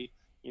early.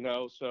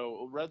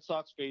 So Red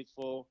Sox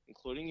faithful,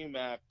 including you,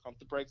 Mac, pump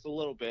the brakes a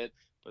little bit,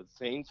 but at the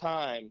same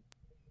time,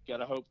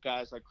 gotta hope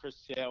guys like Chris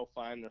Sale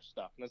find their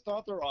stuff. And it's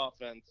not their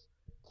offense,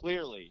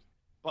 clearly,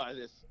 by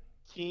this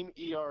team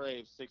ERA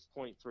of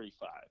 6.35.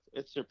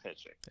 It's their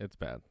pitching. It's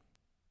bad.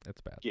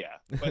 It's bad. Yeah,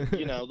 but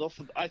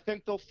I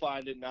think they'll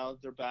find it now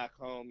that they're back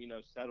home.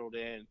 Settled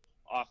in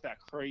off that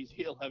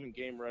crazy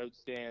 11-game road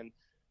stand.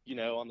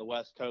 On the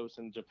West Coast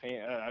in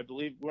Japan. I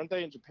believe weren't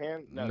they in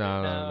Japan? No.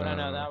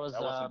 That was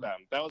wasn't them.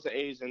 That was the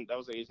A's and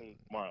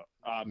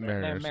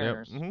Mariners.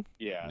 Mariners. Yep. Mm-hmm.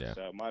 Yeah.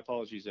 So my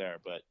apologies there,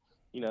 but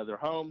they're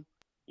home.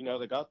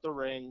 They got the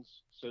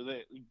rings, so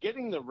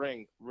getting the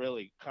ring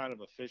really kind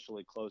of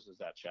officially closes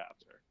that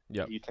chapter.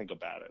 Yeah. You think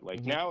about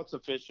it, now it's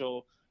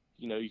official.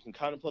 You can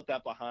kind of put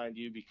that behind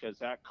you because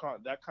that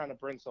kind of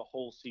brings the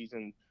whole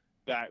season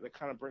back. That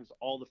kind of brings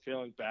all the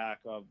feeling back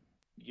of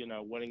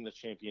winning the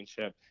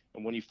championship.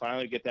 And when you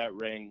finally get that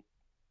ring,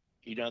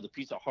 the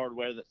piece of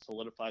hardware that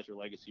solidifies your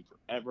legacy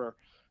forever,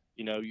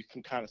 you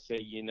can kind of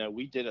say,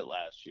 we did it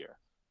last year,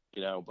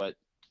 but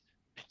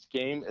it's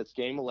game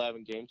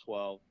 11, game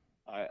 12.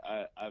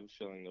 I have a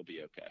feeling they'll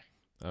be okay.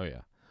 Oh,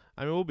 yeah.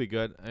 I mean, we'll be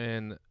good.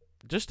 And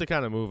just to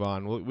kind of move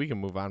on, we can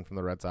move on from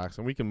the Red Sox,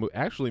 and we can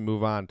actually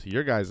move on to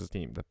your guys'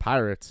 team, the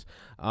Pirates,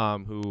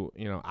 who,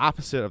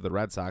 opposite of the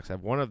Red Sox,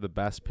 have one of the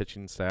best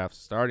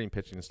starting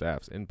pitching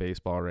staffs in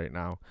baseball right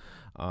now.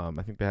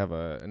 I think they have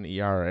an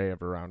ERA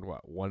of around,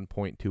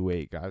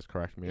 1.28. Guys,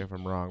 correct me if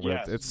I'm wrong,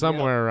 but it's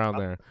somewhere around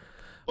there.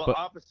 But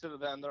opposite of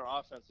them, their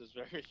offense is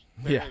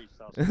very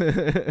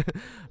self-sufficient.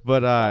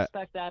 But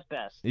expect that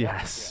best.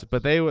 Yes,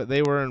 but they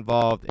were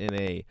involved in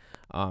a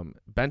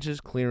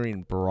benches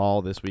clearing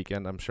brawl this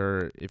weekend. I'm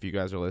sure if you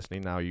guys are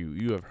listening now,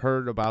 you have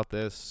heard about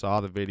this,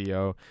 saw the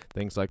video,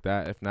 things like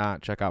that. If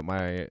not, check out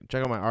my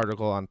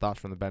article on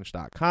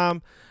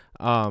thoughtsfromthebench.com.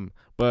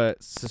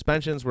 But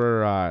suspensions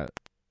were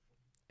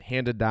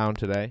handed down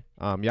today.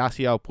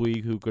 Yasiel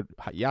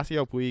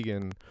Puig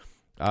and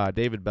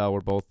David Bell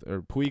were both,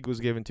 or Puig was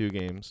given 2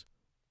 games.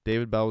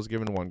 David Bell was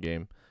given 1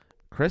 game.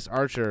 Chris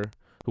Archer,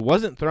 who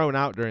wasn't thrown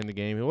out during the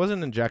game, he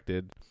wasn't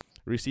injected,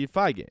 received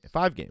 5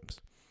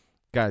 games.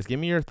 Guys, give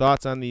me your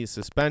thoughts on these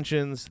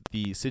suspensions,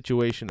 the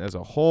situation as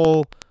a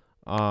whole.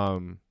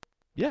 What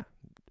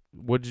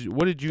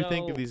did you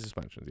think of these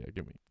suspensions? Yeah,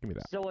 give me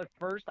that. So at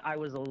first, I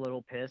was a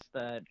little pissed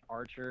that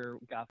Archer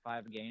got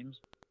 5 games,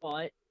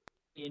 but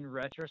in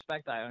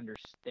retrospect, I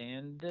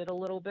understand it a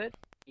little bit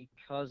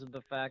because of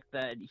the fact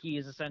that he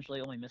is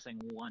essentially only missing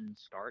 1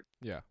 start.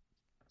 Yeah.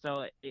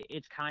 So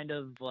it's kind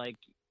of like,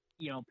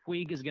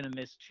 Puig is going to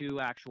miss 2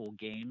 actual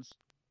games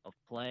of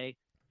play,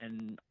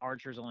 and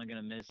Archer's only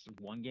going to miss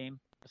 1 game,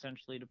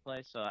 essentially, to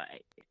play. So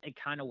it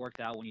kind of worked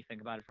out when you think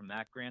about it from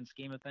that grand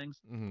scheme of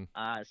things. Mm-hmm.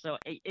 So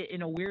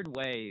in a weird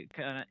way,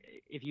 kinda,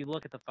 if you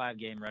look at the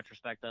 5-game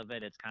retrospect of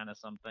it, it's kind of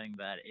something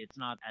that it's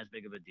not as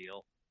big of a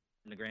deal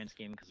in the grand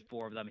scheme because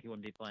 4 of them he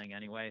wouldn't be playing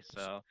anyway.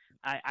 So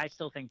I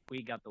still think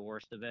Puig got the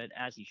worst of it,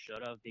 as he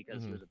should have,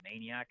 because he was a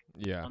maniac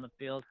on the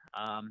field.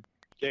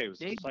 He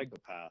was a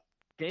psychopath.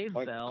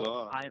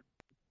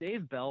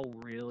 Dave Bell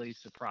really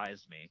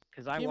surprised me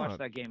because I watched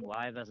that game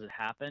live as it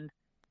happened.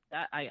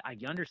 I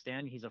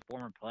understand he's a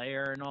former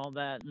player and all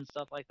that and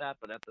stuff like that,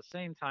 but at the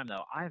same time,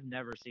 though, I've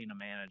never seen a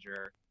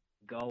manager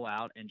go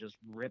out and just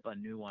rip a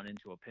new one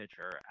into a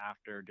pitcher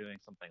after doing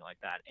something like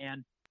that.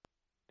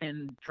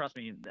 And trust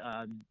me,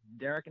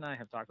 Derek and I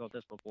have talked about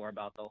this before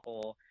about the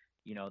whole,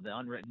 the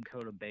unwritten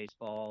code of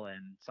baseball,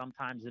 and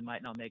sometimes it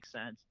might not make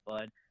sense,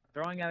 but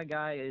throwing at a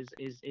guy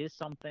is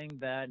something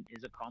that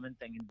is a common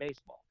thing in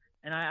baseball.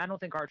 And I don't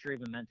think Archer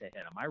even meant to hit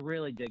him. I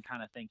really did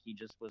kind of think he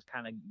just was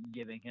kind of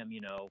giving him,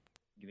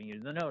 giving you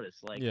the notice,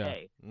 like,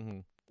 hey,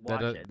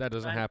 watch it. That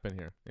doesn't happen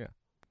here. Yeah.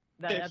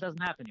 That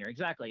doesn't happen here,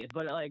 exactly.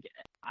 But like,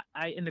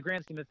 I in the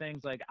grand scheme of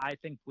things, like I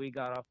think we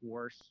got off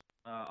worse,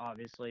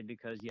 obviously,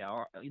 because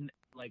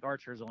like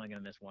Archer's only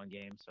gonna miss one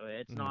game, so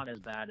it's not as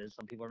bad as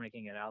some people are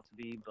making it out to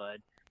be. But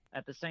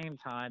at the same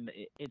time,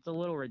 it's a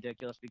little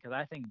ridiculous because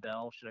I think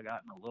Bell should have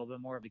gotten a little bit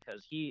more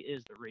because he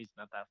is the reason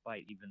that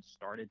fight even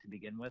started to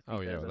begin with.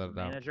 Oh yeah, without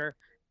a doubt.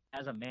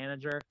 As a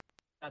manager,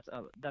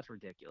 that's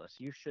ridiculous.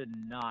 You should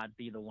not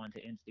be the one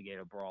to instigate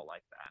a brawl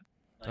like that.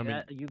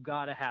 You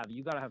gotta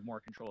have more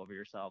control over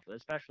yourself,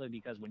 especially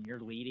because when you're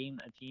leading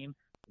a team,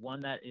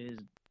 one that is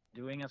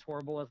doing as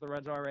horrible as the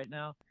Reds are right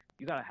now,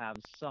 you gotta have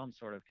some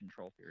sort of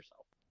control for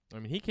yourself. I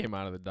mean, he came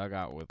out of the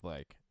dugout with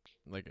like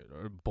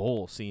a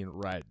bull seeing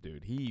red,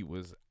 dude. He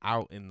was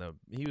out on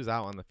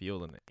the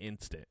field in an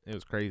instant. It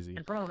was crazy.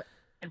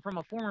 And from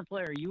a former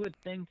player, you would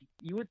think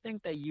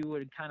that you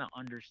would kind of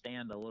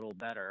understand a little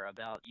better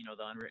about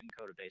the unwritten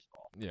code of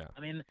baseball. Yeah.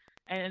 I mean,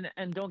 and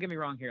don't get me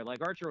wrong here.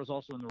 Like Archer was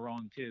also in the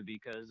wrong too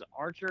because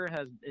Archer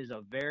is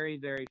a very,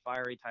 very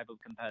fiery type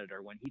of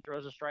competitor. When he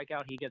throws a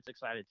strikeout, he gets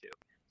excited too.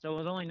 So it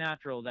was only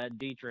natural that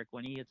Dietrich,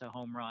 when he hits a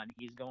home run,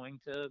 he's going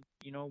to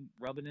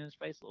rub it in his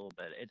face a little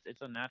bit.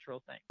 It's a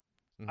natural thing.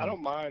 Mm-hmm.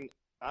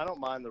 I don't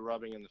mind the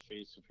rubbing in the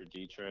face if you're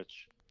Dietrich.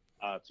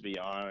 To be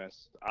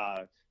honest,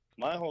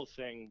 my whole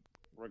thing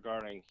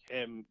regarding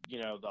him,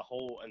 the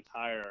whole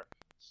entire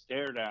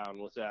stare down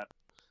was that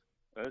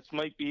this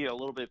might be a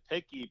little bit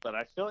picky, but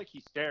I feel like he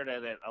stared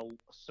at it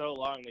so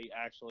long that he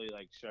actually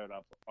showed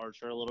up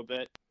Archer a little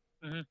bit.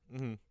 Mm-hmm.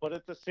 Mm-hmm. But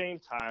at the same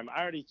time,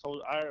 I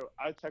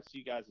texted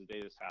you guys the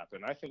day this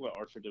happened. I think what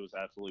Archer did was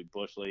absolutely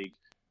bush league,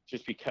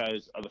 just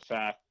because of the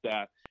fact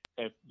that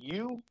if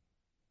you,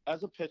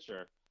 as a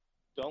pitcher,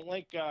 don't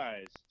like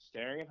guys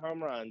staring at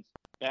home runs,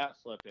 bat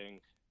flipping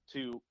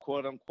to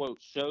quote unquote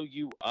show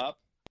you up,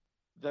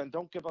 then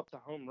don't give up the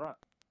home run,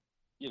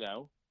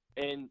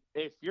 And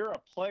if you're a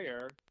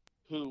player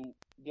who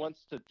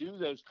wants to do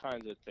those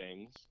kinds of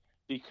things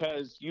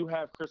because you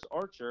have Chris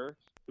Archer,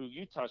 who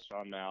you touched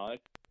on,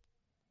 Malik,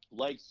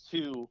 likes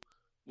to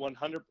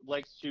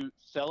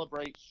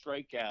celebrate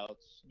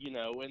strikeouts, in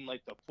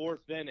the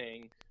fourth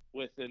inning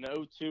with an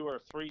 0-2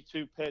 or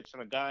 3-2 pitch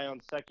and a guy on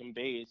second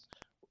base,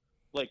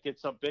 like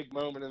it's a big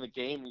moment in the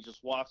game and he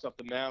just walks up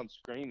the mound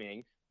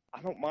screaming.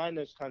 I don't mind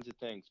those kinds of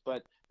things,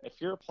 but if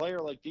you're a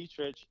player like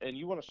Dietrich and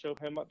you want to show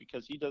him up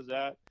because he does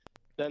that,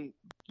 then,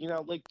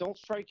 don't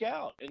strike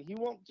out, and he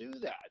won't do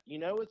that.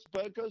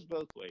 It goes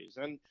both ways.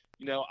 And,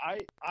 I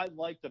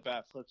like the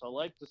bat flips. I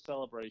like the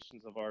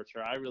celebrations of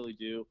Archer. I really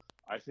do.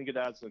 I think it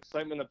adds an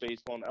excitement of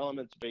baseball, an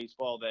element to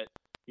baseball that,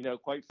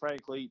 quite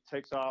frankly,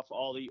 ticks off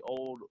all the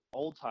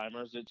old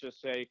timers that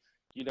just say,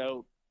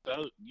 you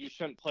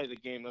shouldn't play the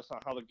game. That's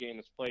not how the game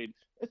is played.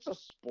 It's a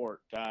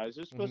sport, guys.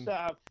 You're supposed to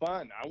have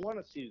fun. I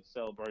want to see the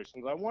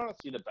celebrations. I want to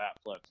see the bat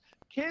flips.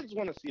 Kids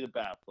want to see the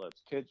bat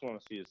flips. Kids want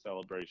to see the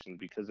celebrations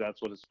because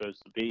that's what it's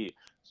supposed to be.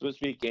 It's supposed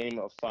to be a game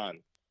of fun.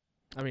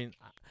 I mean,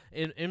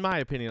 in my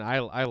opinion, I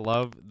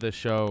love the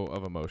show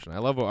of emotion. I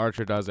love what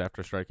Archer does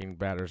after striking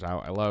batters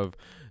out. I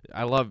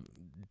love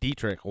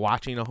Dietrich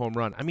watching a home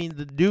run. I mean,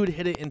 the dude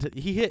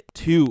hit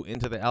 2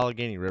 into the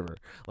Allegheny River,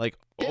 like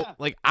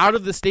out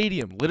of the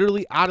stadium,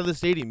 literally out of the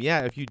stadium.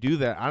 Yeah, if you do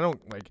that, I don't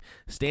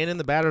stand in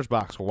the batter's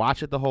box,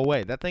 watch it the whole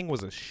way. That thing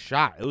was a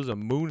shot. It was a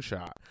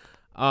moonshot.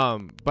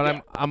 But yeah.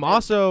 I'm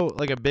also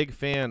a big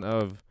fan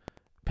of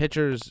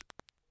pitchers,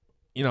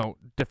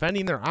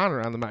 defending their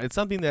honor on the mound. It's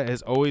something that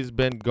has always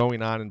been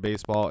going on in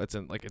baseball. It's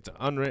an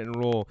unwritten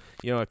rule.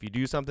 if you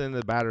do something in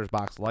the batter's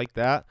box like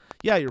that,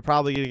 yeah, you're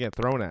probably going to get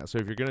thrown at. So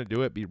if you're going to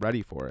do it, be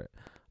ready for it.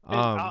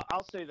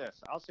 I'll say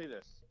this.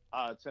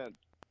 To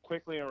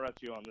quickly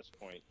interrupt you on this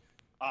point.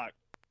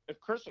 If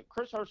Chris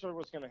Archer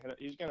was going to hit,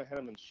 he's going to hit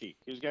him in cheek.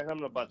 He was going to hit him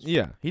in the butt cheek.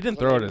 Yeah, he didn't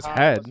throw at his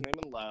head. Wasn't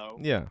aiming low.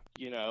 Yeah.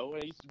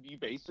 He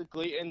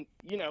basically, and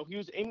he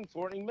was aiming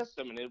for it and he missed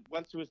him, and it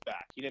went to his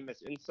back. He didn't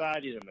miss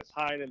inside. He didn't miss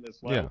high. He didn't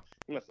miss low. Yeah.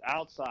 He missed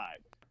outside.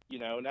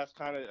 And that's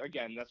kind of,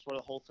 again, that's where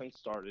the whole thing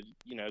started.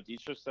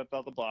 Dietrich stepped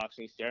out the box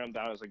and he stared him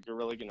down. I was like, you're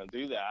really going to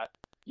do that?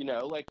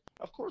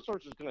 Of course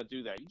Archer's going to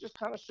do that. You just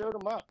kind of showed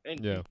him up, and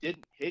he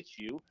didn't hit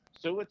you,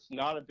 so it's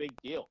not a big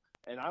deal.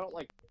 And I don't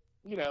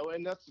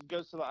and that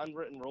goes to the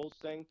unwritten rules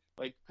thing.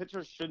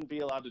 Pitchers shouldn't be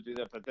allowed to do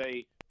that, but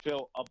they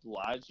feel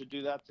obliged to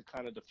do that to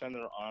kind of defend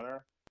their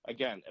honor.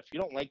 Again, if you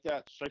don't like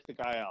that, strike the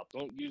guy out.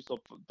 Don't use a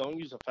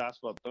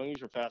fastball. Don't use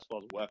your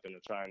fastball as a weapon to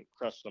try and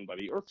crush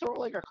somebody, or throw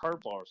a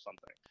curveball or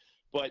something.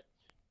 But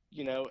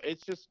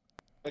it's just,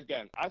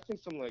 again, I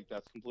think something like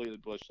that's completely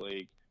bush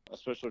league,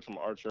 especially from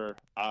Archer.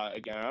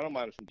 Again, I don't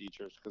mind it from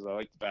Dietrich because I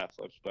like the bat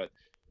flips, but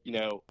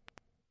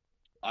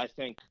I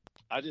think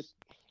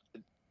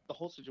the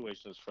whole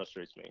situation just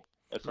frustrates me.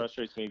 It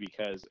frustrates me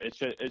because it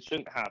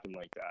shouldn't happen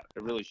like that.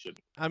 It really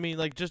shouldn't. I mean,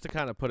 just to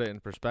kind of put it in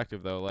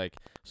perspective, though, we're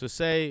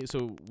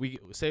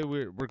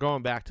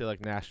going back to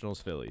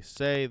Nationals Phillies.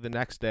 Say the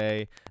next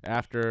day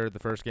after the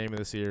first game of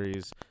the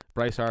series,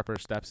 Bryce Harper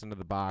steps into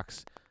the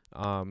box.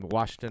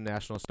 Washington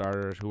National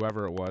starters,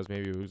 whoever it was,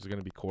 maybe it was going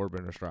to be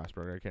Corbin or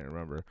Strasburg, I can't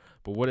remember.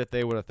 But what if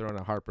they would have thrown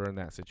a Harper in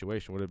that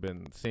situation? Would it have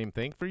been the same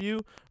thing for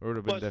you, or would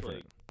it have been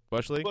different?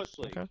 Bush League.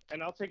 Okay.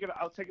 And I'll take it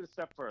a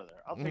step further.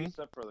 Take a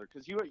step further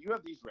because you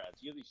have these Reds.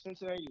 You have these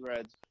Cincinnati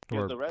Reds. You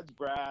have the Reds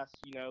brass.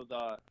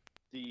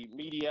 The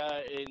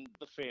media and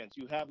the fans.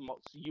 You have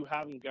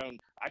them going,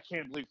 I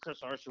can't believe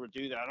Chris Archer would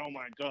do that. Oh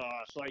my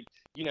gosh!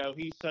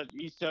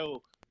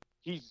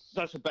 He's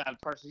such a bad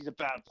person. He's a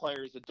bad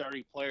player. He's a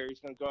dirty player. He's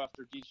going to go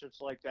after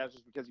D-shirts like that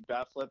just because he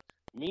bat flipped.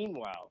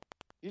 Meanwhile,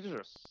 these are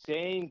the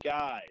same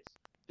guys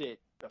that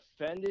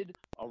defended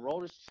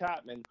Aroldis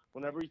Chapman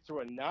whenever he threw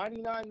a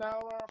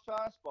 99-mile-an-hour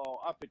fastball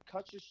up at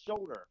Kutch's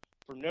shoulder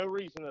for no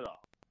reason at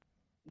all.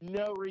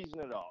 No reason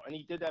at all. And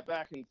he did that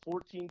back in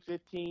 14,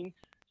 15,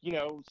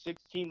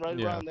 16,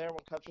 right around there when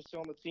Kutch was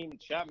still on the team and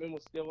Chapman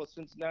was still a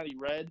Cincinnati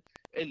Red.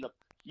 And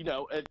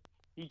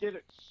he did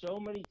it so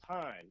many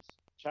times.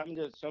 Chapman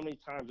did it so many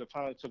times. It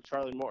finally took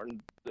Charlie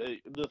Morton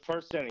the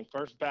first inning,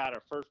 first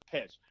batter, first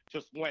pitch,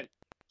 just went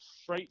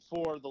straight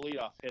for the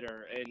leadoff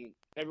hitter, and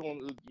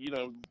everyone,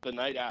 the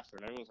night after,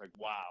 and everyone's like,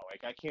 wow,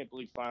 I can't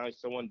believe finally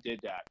someone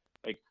did that.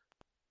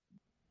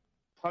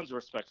 Tons of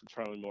respect for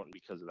Charlie Morton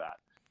because of that,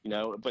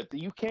 but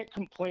you can't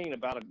complain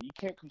about a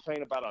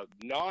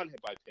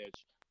non-hit by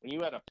pitch when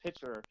you had a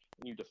pitcher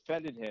and you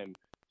defended him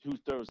who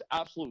throws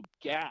absolute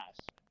gas,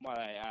 might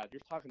I add.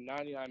 You're talking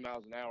 99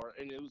 miles an hour,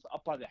 and it was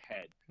up by the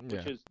head,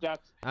 which is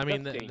that's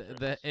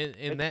dangerous.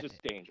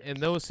 In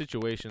those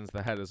situations,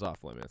 the head is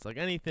off limits. Like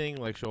anything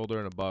like shoulder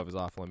and above is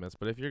off limits.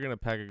 But if you're gonna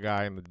peg a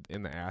guy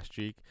in the ass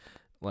cheek,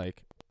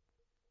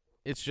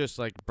 it's just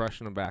like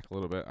brushing him back a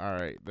little bit. All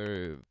right,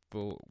 the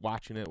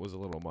watching it was a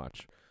little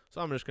much, so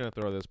I'm just gonna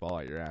throw this ball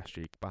at your ass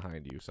cheek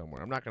behind you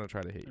somewhere. I'm not gonna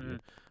try to hit you,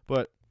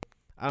 but.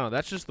 I don't know.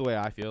 That's just the way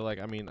I feel.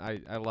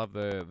 I love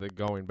the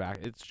going back.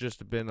 It's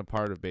just been a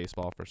part of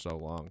baseball for so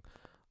long.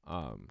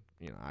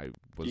 I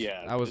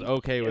was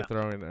okay with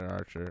throwing an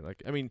Archer.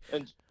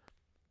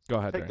 Go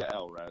ahead. Take the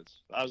L,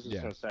 Reds. I was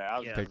just gonna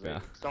say.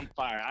 Some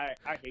fire.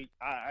 I hate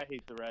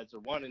the Reds.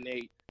 They're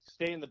 1-8.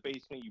 Stay in the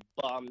basement, you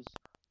bums.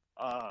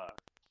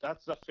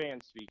 That's the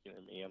fan speaking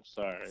to me. I'm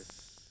sorry.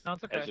 No,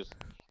 it's okay.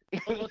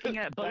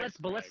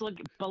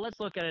 Let's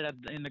look at it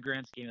in the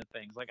grand scheme of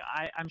things.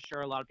 I'm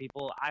sure a lot of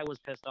people. I was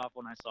pissed off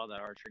when I saw that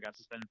Archer got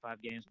suspended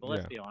 5 games. But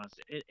let's be honest,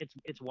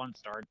 it's one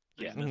start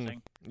he's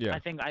missing. Yeah. I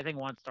think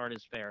one start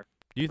is fair.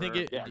 Do you think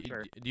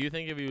Do you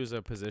think if he was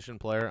a position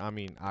player? I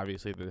mean,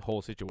 obviously the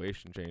whole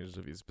situation changes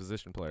if he's a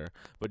position player.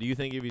 But do you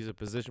think if he's a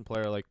position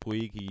player like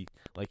Puig, he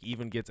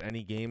even gets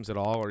any games at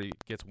all, or he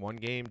gets 1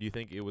 game? Do you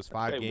think it was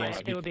 5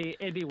 games?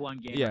 It'd be 1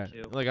 game. Yeah,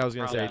 or 2. I was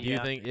gonna say, do you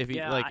think if he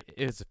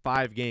it's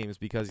 5 games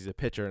because he's a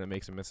pitcher and it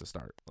makes him miss a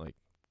start?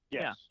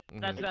 Yes.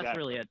 That's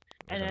really it.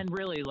 And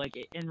really,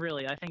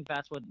 I think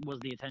that's what was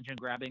the attention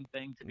grabbing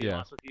thing. To be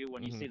honest with you,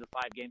 when you see the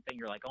 5-game thing,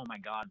 you're like, oh my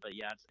god. But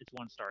yeah, it's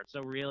 1 start.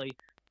 So really.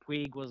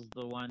 Puig was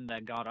the one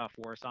that got off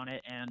worse on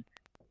it, and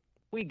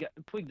Puig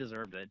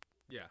deserved it.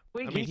 Yeah,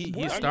 Puig,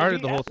 he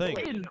started the whole thing.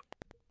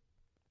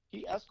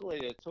 He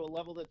escalated to a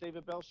level that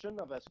David Bell shouldn't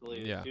have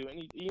escalated to,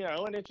 and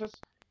and it just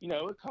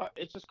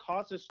it just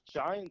caused this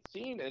giant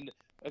scene. And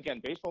again,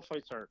 baseball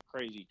fights are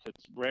crazy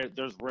because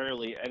there's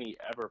rarely any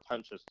ever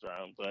punches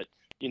thrown. But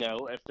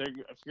if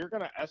you're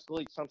gonna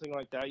escalate something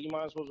like that, you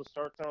might as well just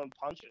start throwing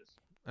punches.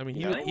 I mean,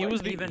 he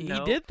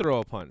did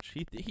throw a punch.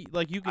 He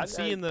you can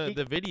see in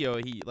the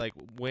video,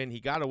 when he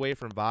got away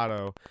from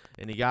Votto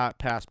and he got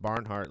past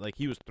Barnhart,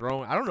 he was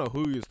throwing. I don't know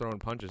who he was throwing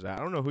punches at.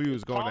 I don't know who he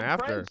was going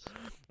after.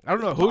 I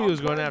don't know who he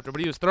was going after, but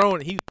he was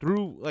throwing. He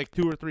threw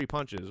 2 or 3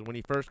 punches when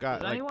he first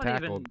got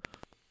tackled.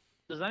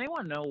 Does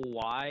anyone know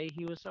why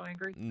he was so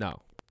angry?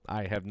 No,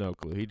 I have no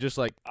clue. He just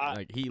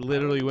he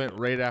literally went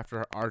right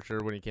after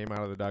Archer when he came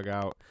out of the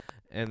dugout.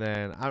 And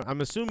then I'm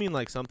assuming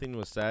something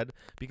was said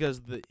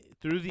because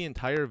through the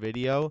entire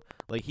video,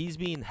 he's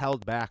being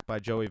held back by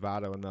Joey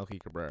Votto and Melky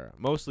Cabrera.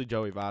 Mostly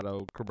Joey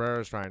Votto.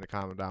 Cabrera's trying to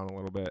calm him down a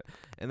little bit.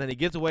 And then he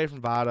gets away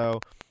from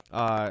Votto.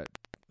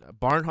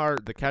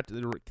 Barnhart,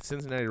 the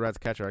Cincinnati Reds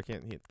catcher, I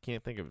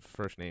can't think of his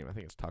first name. I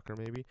think it's Tucker,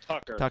 maybe.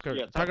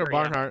 Tucker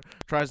Barnhart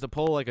tries to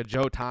pull a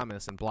Joe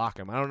Thomas and block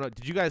him. I don't know.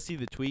 Did you guys see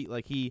the tweet?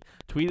 He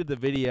tweeted the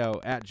video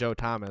at Joe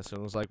Thomas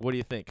and was like, "What do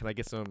you think? Can I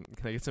get some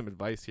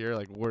advice here?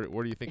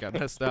 Where do you think I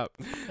messed up?"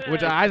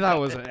 Which I thought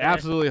was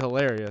absolutely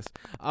hilarious.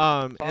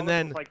 And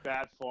then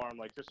bad form,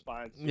 your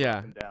spine's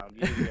down.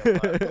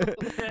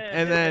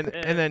 and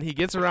then he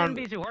gets around.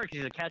 It shouldn't be too hard because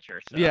he's a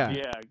catcher. So. Yeah,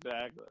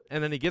 exactly.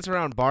 And then he gets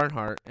around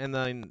Barnhart, and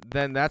then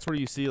that's where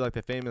you see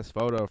the famous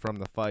photo from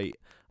the fight,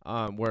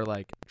 where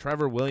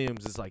Trevor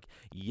Williams is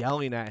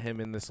yelling at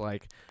him in this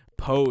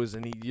pose,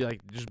 and he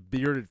just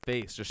bearded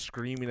face, just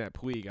screaming at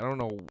Puig. I don't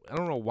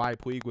know why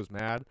Puig was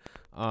mad,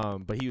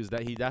 but he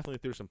definitely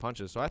threw some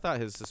punches. So I thought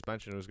his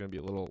suspension was going to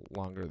be a little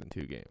longer than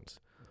 2 games.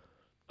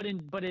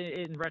 But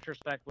in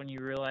retrospect, when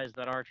you realize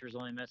that Archer's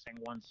only missing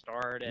 1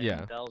 start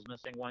and Bell's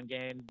missing 1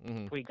 game,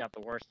 Puig got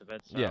the worst of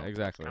it. So yeah,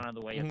 exactly. That's kind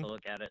of the way you have to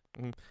look at it.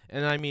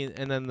 And I mean,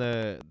 and then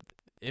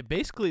it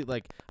basically,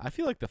 like, I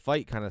feel like the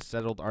fight kind of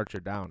settled Archer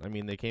down. I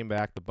mean, they came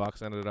back. The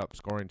Bucks ended up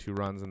scoring 2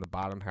 runs in the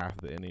bottom half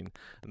of the inning,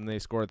 and they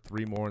scored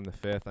 3 more in the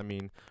 5th. I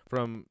mean,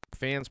 from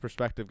fans'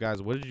 perspective,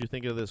 guys, what did you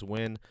think of this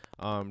win?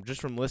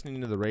 Just from listening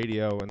to the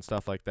radio and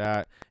stuff like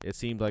that, it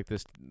seemed like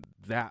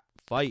that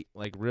fight,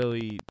 like,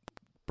 really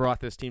brought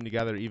this team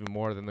together even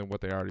more than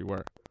what they already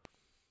were.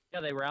 Yeah,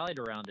 they rallied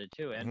around it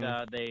too, and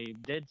they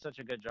did such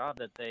a good job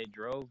that they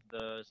drove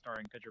the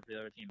starting pitcher for the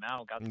other team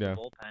out, got to the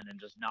bullpen, and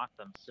just knocked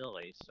them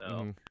silly.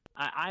 So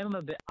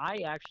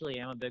I actually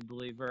am a big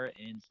believer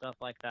in stuff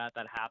like that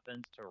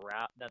happens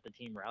that the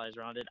team rallies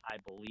around it. I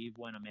believe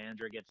when a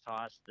manager gets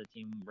tossed, the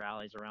team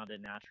rallies around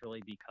it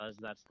naturally because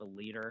that's the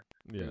leader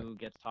who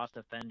gets tossed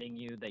defending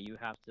you. That you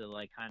have to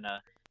like kind of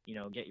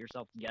get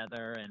yourself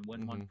together and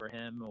win one for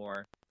him,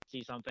 or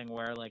see something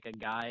where like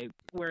a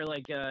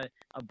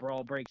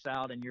brawl breaks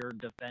out and you're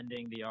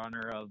defending the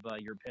honor of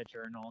your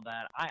pitcher and all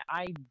that.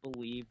 I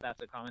believe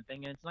that's a common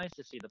thing, and it's nice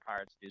to see the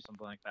Pirates do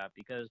something like that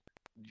because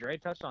Dre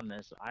touched on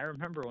this. I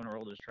remember when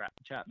Aroldis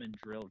Chapman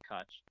drilled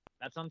Kutch.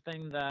 That's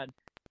something that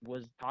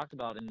was talked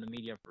about in the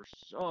media for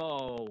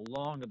so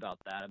long about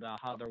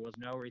how there was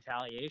no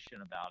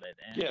retaliation about it.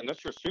 And and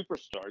that's your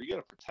superstar. You got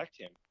to protect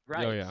him.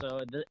 Right. Oh, yeah.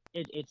 So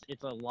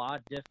it's a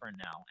lot different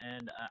now.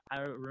 And I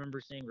remember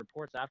seeing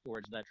reports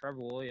afterwards that Trevor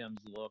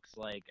Williams looks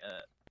like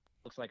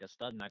a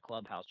stud in that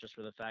clubhouse just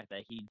for the fact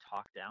that he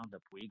talked down to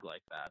Puig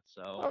like that.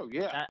 So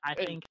I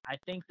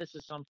think this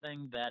is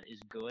something that is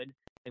good.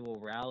 It will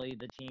rally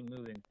the team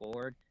moving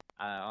forward.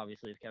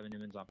 Obviously, if Kevin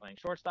Newman's not playing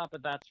shortstop,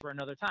 but that's for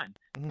another time.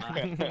 Go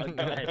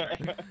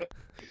ahead.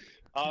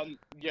 And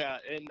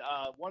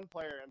one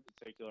player in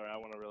particular I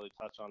want to really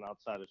touch on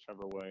outside of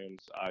Trevor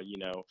Williams, I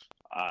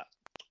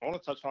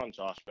want to touch on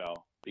Josh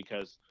Bell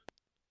because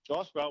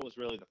Josh Bell was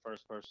really the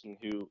first person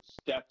who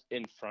stepped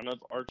in front of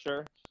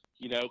Archer,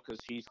 because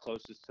he's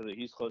closest to the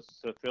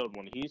field.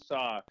 When he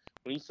saw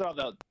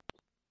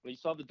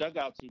the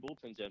dugouts and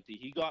bullpens empty,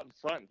 he got in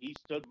front. He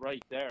stood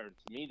right there. And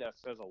to me, that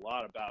says a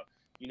lot about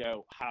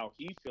how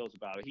he feels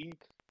about it.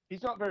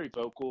 He's not very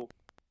vocal.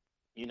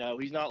 He's not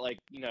he's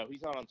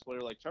not on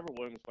Twitter. Like Trevor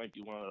Williams might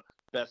be one of the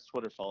best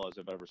Twitter follows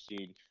I've ever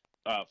seen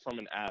from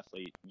an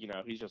athlete.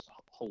 He's just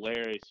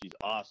hilarious. He's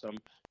awesome.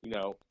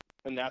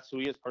 And that's who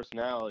he is,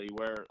 personality.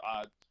 Where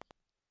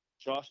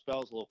Josh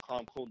Bell's a little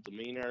calm, cool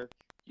demeanor.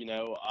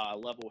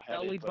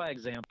 Level-headed. Lead by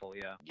example,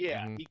 yeah.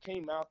 Yeah, he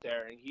came out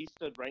there and he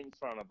stood right in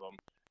front of him.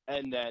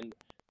 And then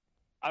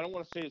I don't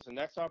want to say it's the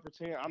next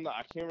opportunity.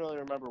 I can't really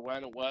remember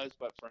when it was,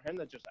 but for him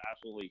to just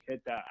absolutely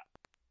hit that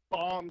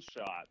bomb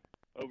shot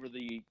over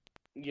the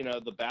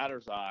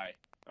batter's eye.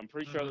 I'm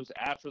pretty sure it was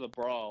after the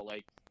brawl.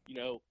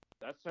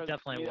 That says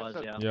definitely was.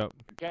 Yeah. Yep.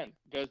 Again,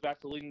 goes back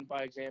to leading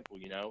by example.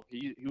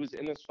 He was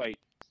in this fight,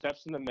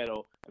 steps in the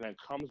middle, and then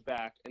comes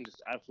back and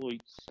just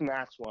absolutely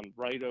smacks one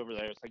right over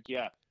there. It's like,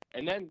 yeah.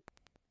 And then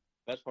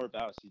best part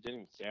about it is he didn't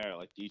even stare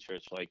like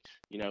Dietrich,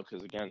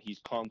 because again he's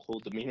calm, cool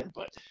demeanor,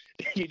 but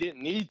he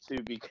didn't need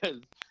to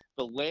because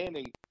the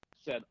landing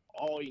said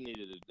all you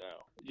needed to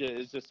know.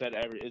 It just said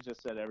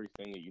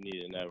everything that you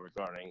needed to know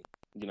regarding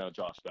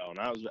Josh Bell,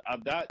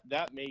 and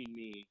that made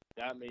me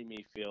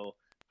feel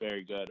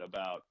very good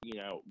about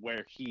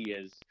where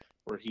he's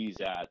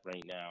at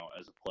right now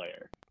as a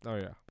player. Oh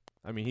yeah.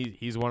 I mean,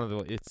 he's one of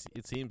the.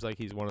 It seems like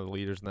he's one of the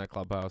leaders in that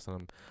clubhouse,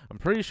 and I'm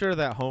pretty sure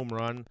that home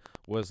run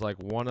was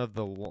like one of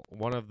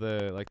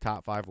the like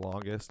top 5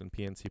 longest in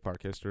PNC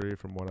Park history,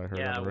 from what I heard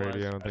on the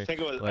radio. I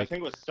think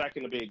it was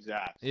second to be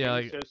exact. Yeah,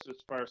 like just was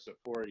first at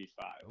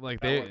 485.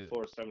 Like that went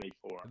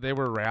 474. They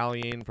were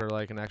rallying for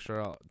like an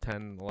extra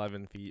 10,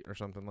 11 feet or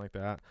something like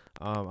that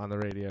on the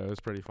radio. It was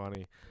pretty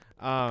funny.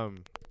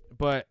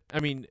 But I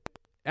mean,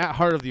 at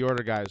Heart of the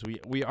Order, guys,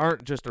 we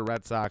aren't just a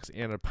Red Sox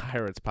and a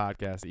Pirates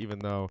podcast, even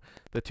though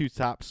the 2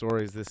 top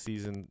stories this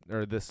season,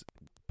 or this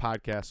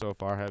podcast so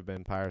far, have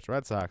been Pirates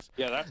Red Sox.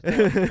 Yeah,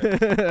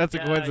 that's a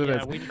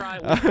coincidence. Yeah, we try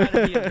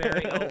to be a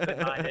very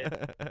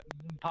open-minded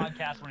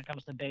podcast when it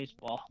comes to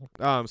baseball.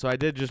 So I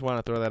did just want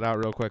to throw that out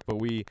real quick, but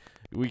we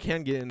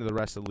can get into the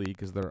rest of the league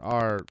because there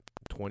are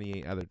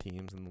 28 other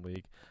teams in the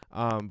league.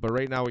 But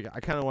right now, I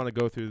kind of want to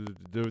go through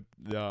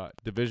the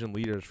division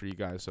leaders for you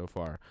guys so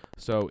far.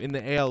 So in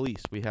the AL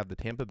East, we have the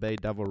Tampa Bay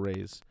Devil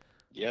Rays.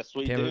 Yes,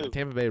 we do.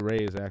 Tampa Bay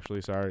Rays,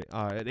 actually. Sorry,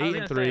 at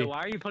 8-3.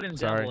 Why are you putting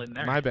Devil in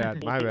there? My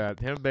bad.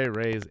 Tampa Bay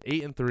Rays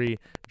 8-3.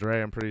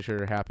 Dre, I'm pretty sure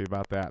you're happy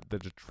about that. The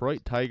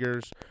Detroit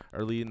Tigers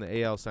are leading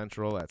the AL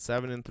Central at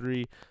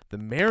 7-3. The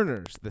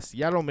Mariners, the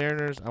Seattle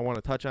Mariners. I want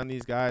to touch on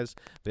these guys.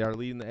 They are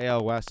leading the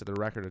AL West at a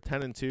record of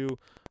 10-2.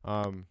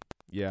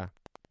 Yeah.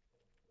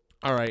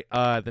 All right,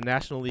 the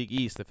National League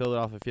East, the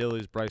Philadelphia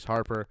Phillies, Bryce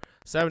Harper,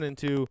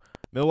 7-2.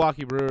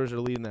 Milwaukee Brewers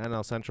are leading the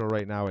NL Central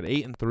right now at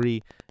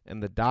 8-3,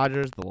 and the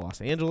Dodgers, the Los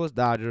Angeles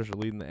Dodgers, are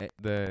leading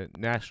the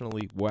National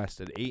League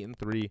West at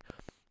 8-3.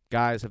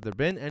 Guys, have there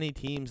been any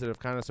teams that have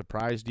kind of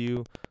surprised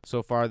you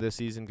so far this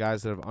season,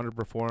 guys that have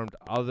underperformed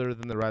other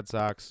than the Red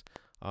Sox?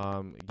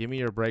 Give me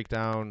your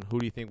breakdown. Who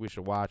do you think we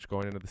should watch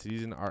going into the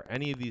season? Are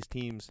any of these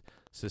teams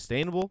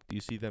sustainable? Do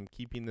you see them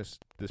keeping this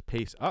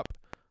pace up?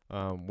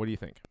 What do you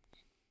think?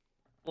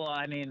 Well,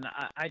 I mean,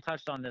 I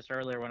touched on this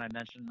earlier when I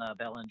mentioned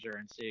Bellinger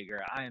and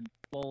Seager. I am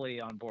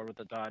fully on board with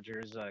the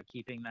Dodgers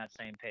keeping that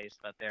same pace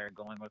that they're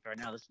going with right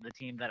now. This is the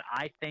team that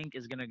I think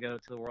is going to go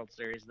to the World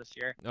Series this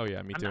year. Oh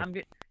yeah, me too.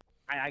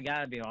 I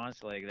gotta be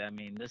honest, like, I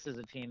mean, this is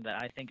a team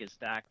that I think is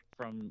stacked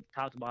from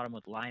top to bottom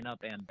with lineup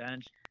and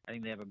bench. I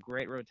think they have a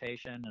great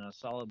rotation and a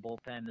solid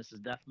bullpen. This is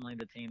definitely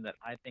the team that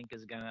I think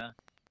is gonna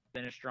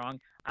finish strong.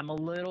 I'm a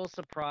little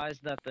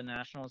surprised that the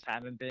Nationals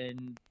haven't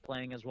been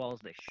playing as well as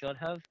they should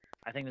have.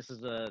 I think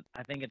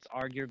I think it's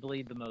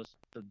arguably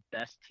the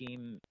best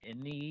team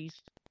in the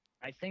East.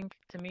 I think,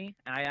 to me,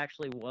 I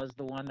actually was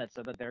the one that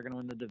said that they're going to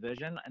win the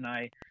division, and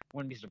I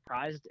wouldn't be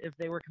surprised if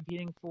they were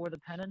competing for the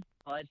pennant.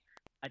 But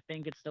I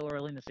think it's still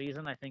early in the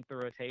season. I think the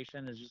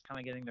rotation is just kind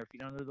of getting their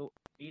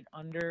feet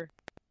under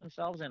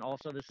themselves, and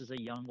also this is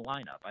a young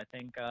lineup. I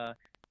think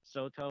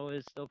Soto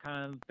is still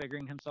kind of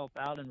figuring himself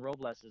out, and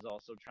Robles is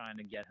also trying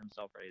to get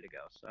himself ready to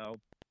go. So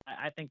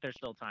I think there's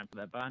still time for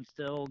that, but I'm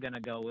still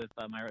gonna go with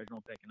my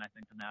original pick, and I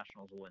think the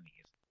Nationals will win the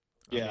East.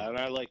 Yeah, and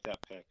I like that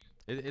pick.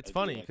 It's I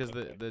funny do like because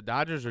that the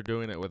Dodgers are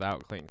doing it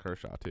without Clayton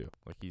Kershaw too.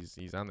 Like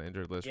he's on the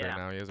injured list right Yeah.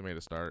 now. He hasn't made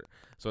a start,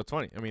 so it's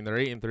funny. I mean, they're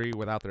 8-3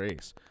 without their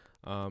ace.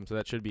 So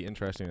that should be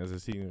interesting as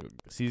the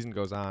season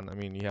goes on. I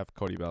mean, you have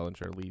Cody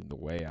Bellinger leading the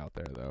way out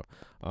there though.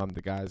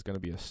 The guy's gonna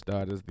be a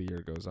stud as the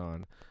year goes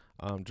on.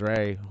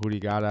 Dre, who do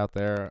you got out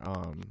there?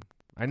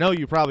 I know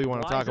you probably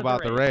want to talk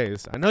about the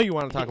Rays. I know you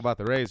want to talk about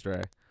the Rays,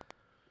 Dre.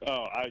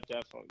 Oh, I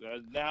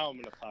definitely. Now I'm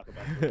going to talk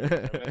about the Rays.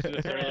 I mentioned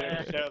this earlier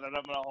in the show that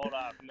I'm going to hold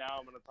off. Now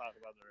I'm going to talk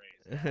about the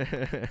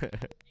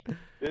Rays.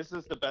 This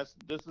is the best.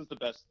 This is the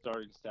best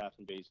starting staff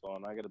in baseball,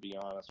 and I got to be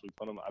honest. I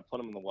put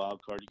them in the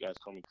wild card. You guys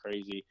call me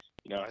crazy.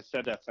 You know, I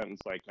said that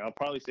sentence like I'll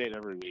probably say it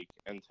every week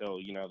until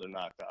they're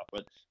knocked out.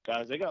 But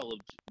guys, they got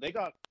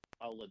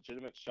a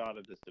legitimate shot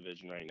at this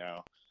division right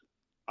now.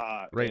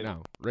 Right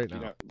now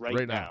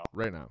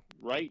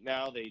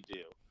they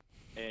do.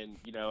 And,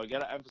 I got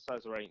to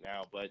emphasize it right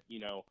now, but,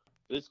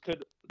 this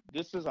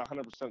is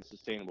 100%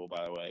 sustainable,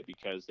 by the way,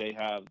 because they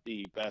have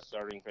the best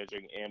starting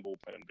pitching and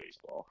bullpen in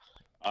baseball.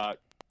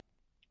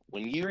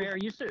 Dre, are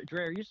you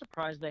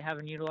surprised they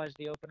haven't utilized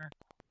the opener?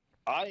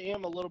 I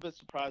am a little bit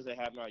surprised they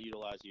have not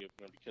utilized the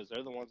opener because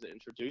they're the ones that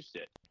introduced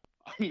it.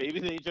 Maybe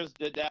they just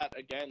did that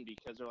again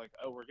because they're like,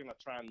 oh, we're going to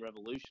try and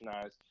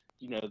revolutionize,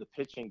 the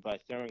pitching by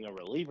throwing a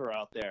reliever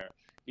out there,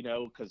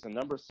 because the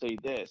numbers say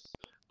this.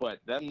 But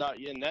them not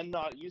using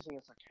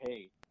it's like,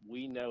 hey,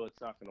 we know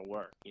it's not going to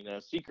work.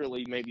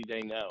 Secretly maybe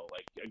they know.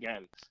 Like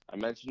again, I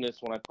mentioned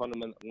this when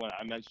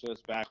I mentioned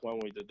this back when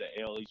we did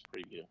the AL East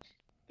preview.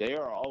 They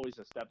are always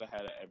a step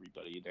ahead of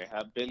everybody. They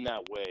have been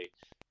that way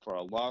for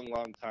a long,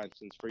 long time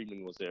since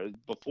Friedman was there.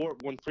 Before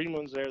when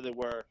Friedman was there, they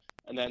were,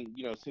 and then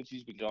since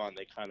he's been gone,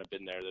 they kind of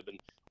been there. They've been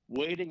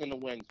waiting in the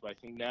wings, but I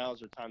think now is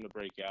their time to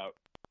break out.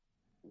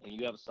 When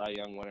you have a Cy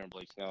Young winner in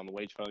Blake Snell and the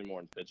way Charlie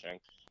Morton's pitching.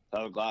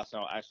 Tyler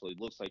Glasnow actually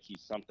looks like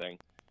he's something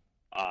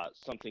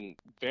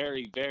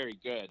very, very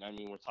good. I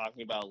mean, we're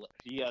talking about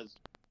he has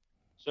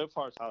so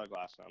far Tyler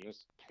Glasnow, and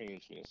this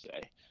pains me to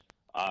say,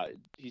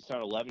 he's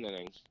done 11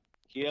 innings.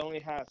 He only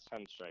has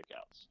 10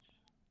 strikeouts,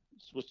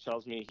 which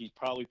tells me he's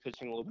probably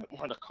pitching a little bit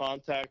more to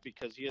contact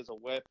because he has a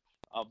whip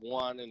of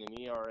 1 and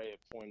an ERA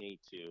of .82.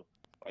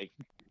 Like,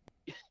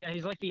 yeah,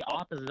 he's like the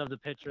opposite of the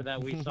pitcher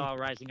that we saw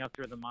rising up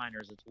through the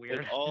minors. It's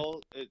weird.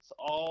 It's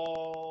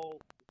all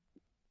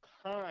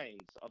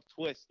kinds of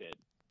twisted,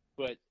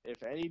 but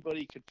if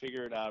anybody could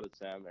figure it out, it's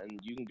them. And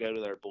you can go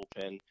to their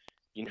bullpen.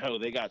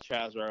 They got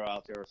Chazro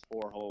out there with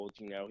 4 holds.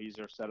 He's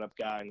their setup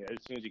guy, and as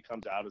soon as he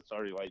comes out, it's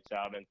already lights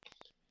out. And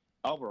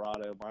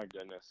Alvarado, my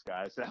goodness,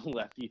 guys, that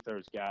lefty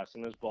throws gas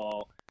in his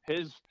ball.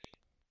 His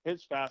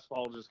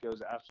fastball just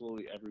goes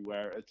absolutely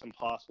everywhere. It's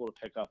impossible to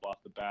pick up off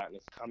the bat, and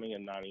it's coming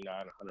in 99,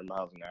 100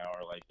 miles an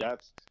hour. Like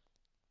that's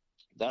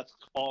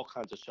all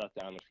kinds of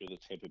shutdown if you're the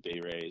Tampa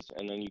Bay Rays.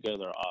 And then you go to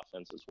their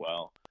offense as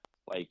well.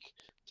 Like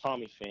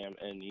Tommy Pham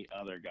and the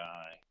other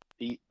guy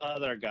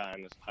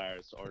in this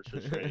Pirates Archer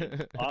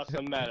trade,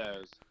 Austin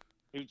Meadows,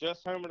 who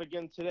just homered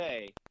again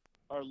today,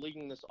 are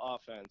leading this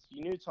offense.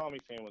 You knew Tommy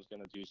Pham was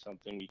going to do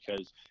something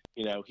because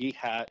he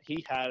had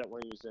it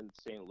when he was in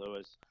St.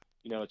 Louis.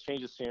 A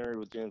change of scenery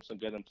would do him some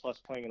good, and plus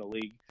playing in a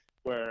league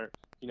where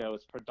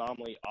it's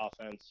predominantly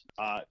offense,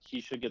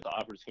 he should get the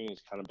opportunity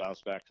to kind of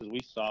bounce back because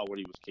we saw what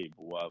he was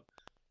capable of.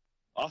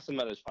 Austin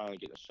Meadows finally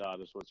getting a shot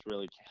is what's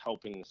really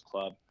helping this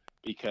club,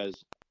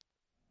 because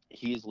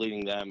he's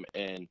leading them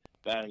in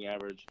batting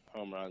average,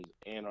 home runs,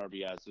 and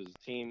RBIs as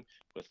a team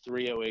with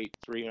 308,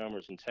 3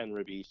 homers, and 10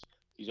 ribbies.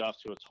 He's off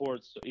to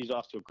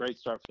a great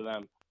start for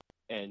them,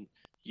 and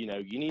you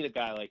need a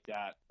guy like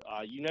that.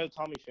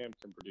 Tommy Pham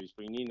can produce,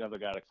 but you need another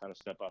guy to kind of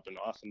step up. And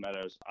Austin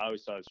Meadows, I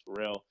always thought he was for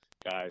real,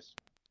 guys.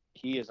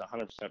 He is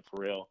 100%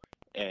 for real,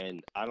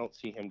 and I don't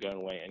see him going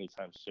away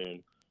anytime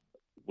soon.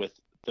 With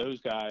those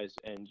guys,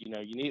 and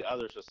you need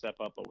others to step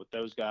up, but with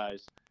those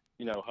guys,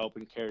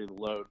 helping carry the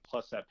load,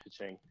 plus that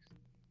pitching,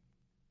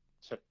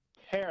 to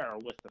pair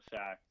with the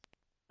fact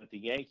that the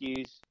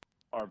Yankees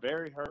are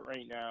very hurt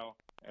right now,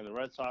 and the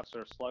Red Sox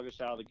are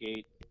sluggish out of the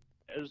gate.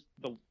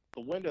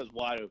 the window's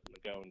wide open to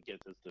go and get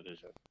this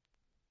division.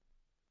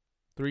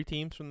 3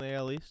 teams from the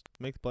AL East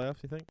make the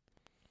playoffs, you think?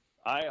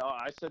 I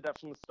said that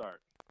from the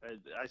start.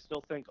 I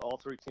still think all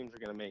 3 teams are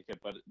going to make it,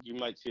 but you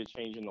might see a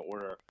change in the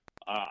order.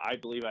 I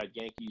believe I had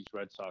Yankees,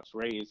 Red Sox,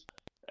 Rays.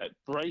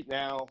 Right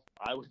now,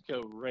 I would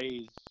go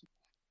Rays.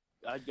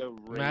 I'd go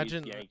Rays,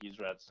 Yankees,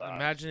 Red Sox.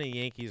 Imagine a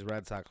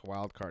Yankees-Red Sox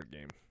wild card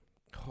game.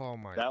 Oh,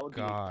 my God. That would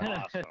be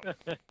awesome.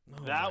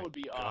 Oh That would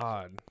be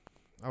awesome.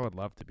 I would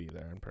love to be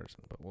there in person,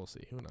 but we'll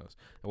see. Who knows?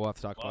 We'll have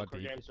to talk about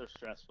Deke. Games are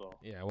stressful.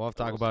 Yeah, we'll have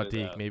to talk about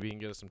Deke. Maybe you can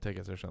get us some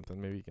tickets or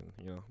something. Maybe you can,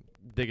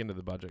 dig into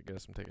the budget, get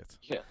us some tickets.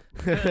 Yeah.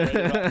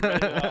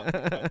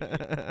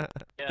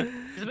 Yeah,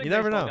 he's a big You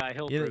never baseball know. guy.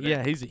 He'll Yeah, prove it.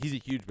 yeah, he's a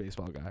huge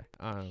baseball guy.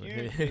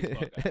 Huge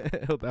baseball guy.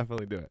 He'll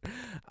definitely do it.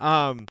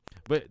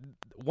 But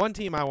one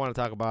team I want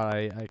to talk about,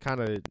 I kind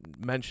of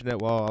mentioned it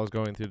while I was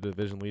going through the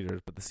division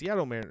leaders, but the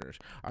Seattle Mariners.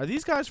 Are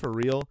these guys for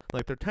real?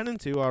 Like, they're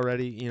 10-2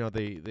 already.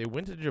 They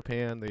went to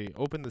Japan. They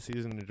opened the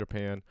season in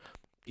Japan.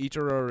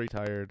 Ichiro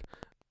retired,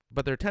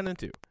 but they're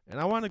 10-2. And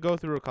I want to go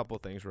through a couple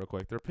things real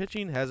quick. Their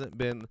pitching hasn't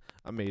been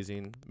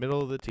amazing,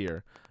 middle of the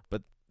tier,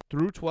 but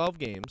through 12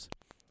 games,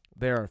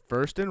 they are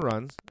first in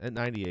runs at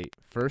 98,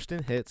 first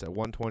in hits at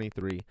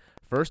 123,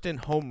 first in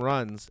home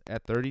runs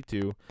at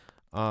 32.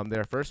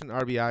 They're first in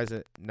RBIs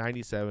at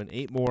 97,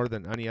 8 more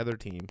than any other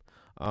team.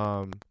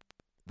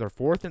 They're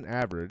fourth in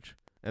average,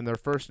 and they're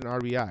first in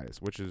RBIs,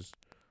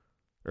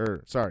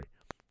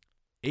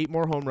 8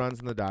 more home runs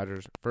than the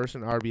Dodgers, first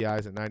in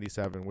RBIs at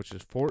 97, which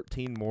is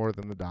 14 more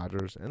than the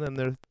Dodgers, and then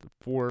they're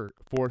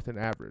fourth in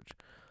average.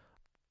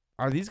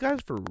 Are these guys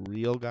for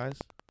real, guys?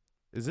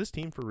 Is this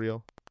team for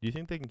real? Do you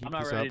think they can keep this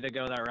up? I'm not ready to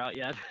go that route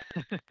yet.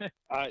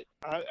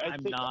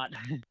 I'm not.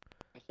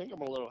 I think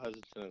I'm a little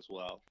hesitant as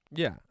well.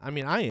 Yeah, I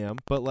mean, I am,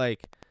 but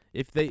like,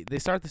 if they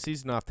start the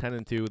season off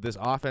 10-2, this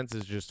offense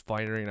is just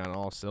firing on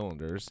all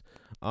cylinders.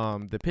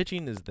 The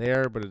pitching is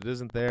there, but it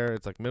isn't there.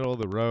 It's like middle of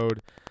the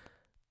road.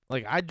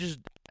 Like,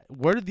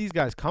 where did these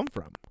guys come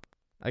from?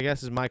 I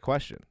guess is my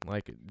question.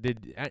 Like,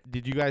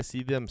 did you guys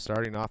see them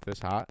starting off this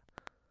hot?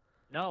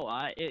 No,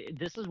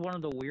 this is one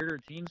of the weirder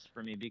teams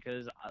for me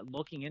because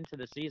looking into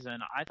the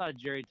season, I thought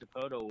Jerry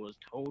Dipoto was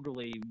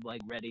totally like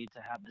ready to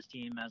have this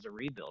team as a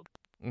rebuild,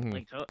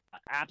 like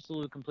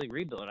absolute complete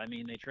rebuild. I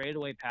mean, they traded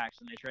away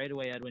Paxton, they traded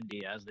away Edwin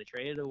Diaz, they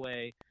traded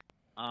away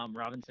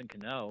Robinson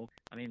Cano.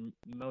 I mean,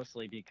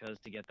 mostly because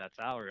to get that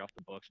salary off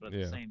the books, but at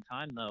the same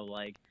time, though,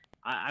 like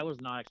I was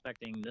not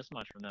expecting this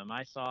much from them.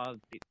 I saw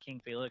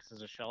King Felix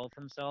as a shell of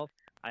himself.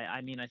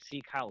 I mean, I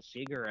see Kyle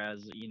Seager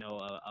as,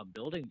 a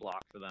building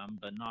block for them,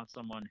 but not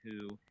someone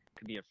who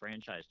could be a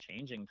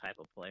franchise-changing type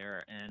of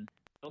player. And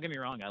don't get me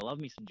wrong, I love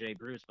me some Jay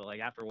Bruce, but, like,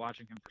 after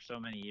watching him for so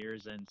many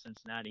years and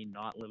Cincinnati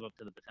not live up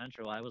to the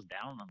potential, I was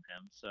down on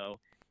him. So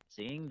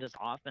seeing this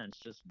offense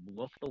just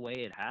look the way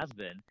it has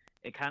been,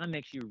 it kind of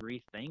makes you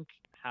rethink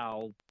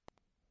how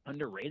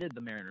underrated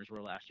the Mariners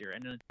were last year.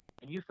 And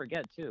you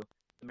forget, too,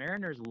 the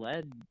Mariners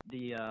led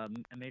the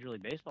Major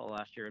League Baseball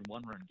last year in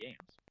one-run games.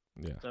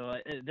 Yeah. So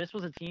this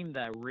was a team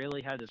that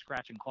really had to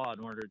scratch and claw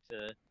in order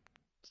to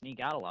sneak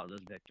out a lot of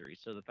those victories.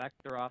 So the fact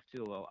that they're off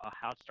to a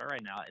hot start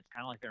right now, it's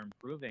kind of like they're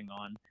improving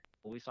on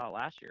what we saw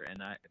last year.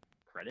 And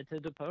credit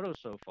to Dipoto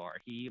so far.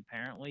 He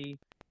apparently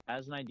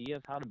has an idea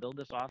of how to build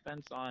this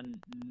offense on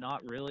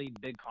not really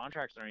big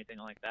contracts or anything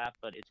like that,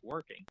 but it's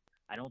working.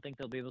 I don't think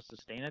they'll be able to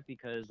sustain it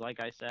because,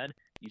 like I said,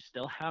 you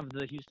still have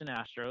the Houston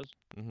Astros,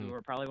 who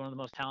are probably one of the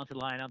most talented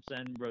lineups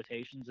and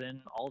rotations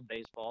in all of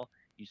baseball.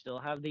 You still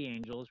have the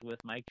Angels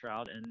with Mike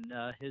Trout and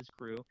his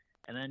crew.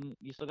 And then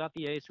you still got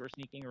the A's who are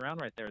sneaking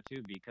around right there,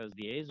 too, because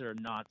the A's are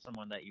not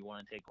someone that you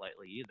want to take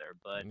lightly either.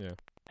 But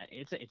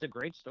it's a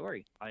great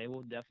story. I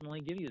will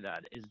definitely give you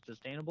that. Is it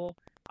sustainable?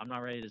 I'm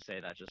not ready to say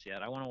that just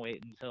yet. I want to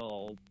wait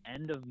until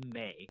end of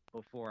May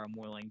before I'm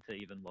willing to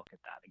even look at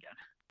that again.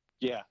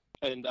 Yeah,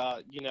 and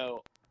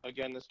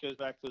again, this goes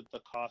back to the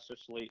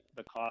cautiously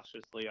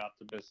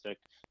optimistic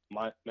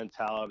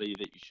mentality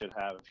that you should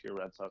have if you're a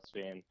Red Sox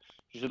fan.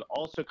 You should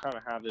also kind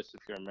of have this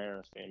if you're a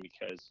Mariners fan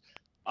because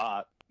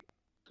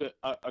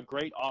a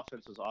great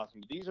offense is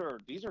awesome. But these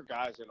are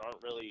guys that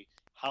aren't really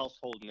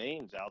household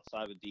names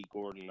outside of D.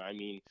 Gordon. I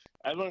mean,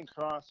 Edwin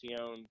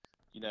Encarnacion,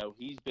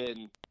 he's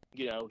been,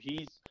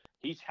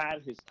 he's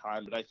had his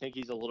time, but I think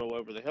he's a little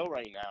over the hill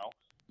right now.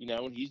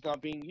 And he's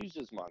not being used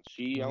as much.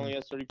 He only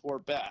has 34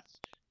 bats,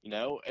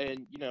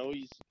 and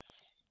he's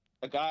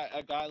a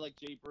guy like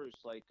Jay Bruce,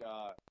 like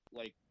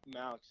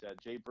Malik said,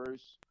 Jay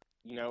Bruce,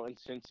 in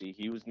Cincy,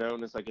 he was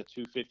known as like a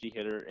 250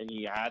 hitter, and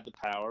he had the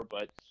power,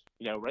 but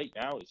right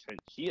now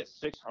he has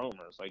 6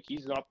 homers, like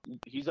he's up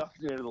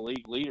near the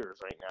league leaders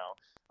right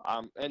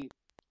now. And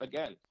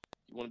again,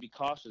 you want to be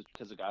cautious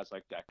because of guys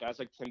like that, guys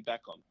like Tim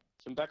Beckham.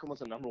 Tim Beckham was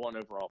a number 1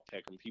 overall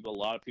pick, and a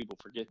lot of people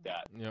forget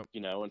that. Yep.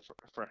 And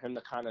for him to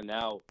kind of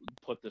now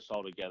put this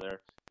all together,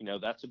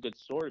 that's a good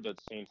story. But at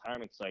the same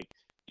time, it's like,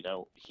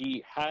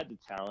 he had the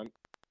talent,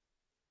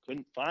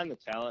 couldn't find the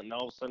talent, and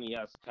all of a sudden he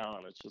has the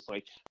talent. It's just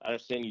like, I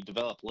understand you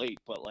develop late,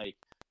 but like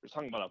we're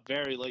talking about a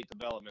very late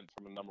development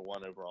from a number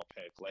 1 overall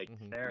pick. Like,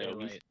 very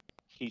late.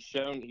 he's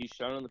shown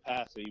in the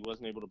past that he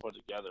wasn't able to put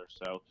it together.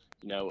 So,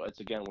 it's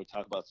again, we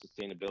talk about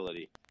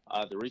sustainability.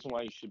 The reason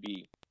why you should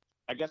be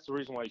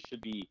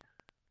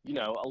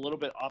a little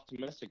bit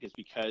optimistic is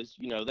because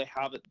they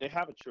have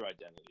a true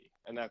identity,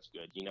 and that's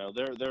good.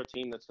 They're a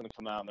team that's going to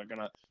come out and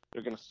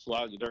they're going to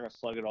slug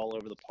it all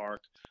over the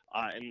park.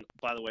 And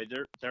by the way,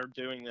 they're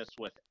doing this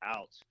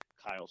without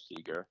Kyle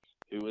Seager,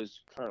 who is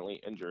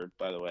currently injured.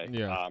 By the way,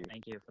 yeah.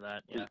 Thank you for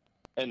that. Yeah,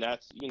 and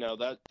that's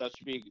that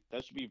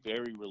should be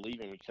very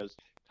relieving, because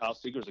Kyle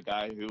Seager's a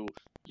guy who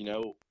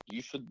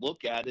you should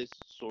look at as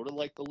sort of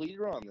like the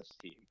leader on this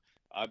team.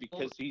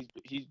 Because he's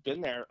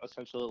been there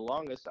essentially the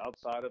longest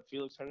outside of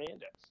Felix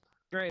Hernandez.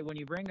 Great. When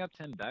you bring up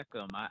Tim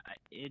Beckham,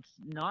 it's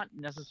not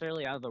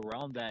necessarily out of the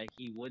realm that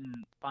he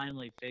wouldn't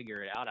finally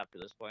figure it out after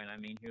this point. I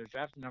mean, he was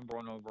drafted number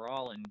 1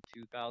 overall in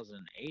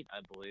 2008, I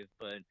believe,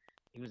 but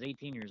he was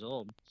 18 years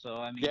old. So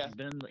I mean,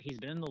 he's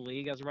been in the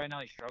league as of right now.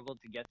 He struggled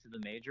to get to the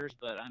majors,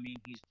 but I mean,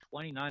 he's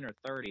 29 or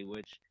 30,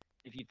 which,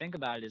 if you think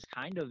about it, is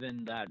kind of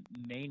in that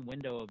main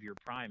window of your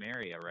prime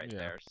area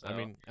there. So I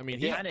mean,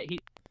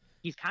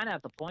 he's kind of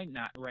at the point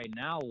right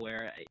now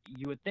where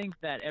you would think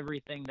that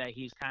everything that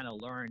he's kind of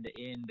learned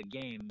in the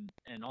game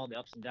and all the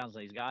ups and downs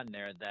that he's gotten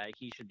there, that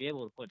he should be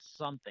able to put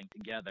something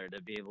together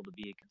to be able to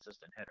be a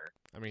consistent hitter.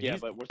 I mean,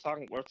 but we're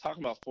talking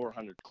about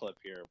 400 clip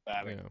here,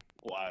 batting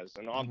wise,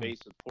 and on base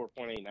is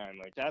 4.89.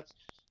 Like that's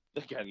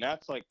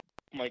like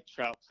Mike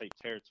Trout type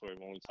territory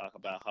when we talk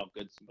about how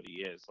good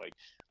somebody is. Like,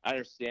 I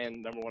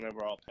understand number 1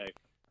 overall pick.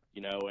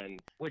 And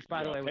which,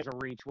 by the way, was a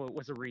reach.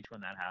 Was a reach when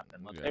that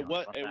happened. It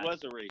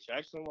was a reach. I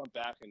actually went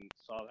back and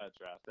saw that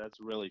draft. That's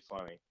really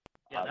funny.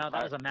 Yeah,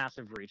 that was a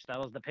massive reach. That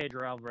was the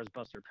Pedro Alvarez,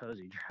 Buster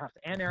Posey draft,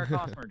 and Eric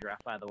Hosmer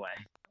draft, by the way.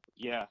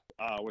 Yeah,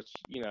 which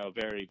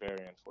very,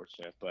 very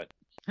unfortunate, but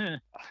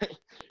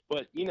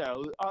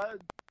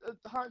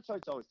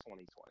hindsight's always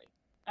 20/20.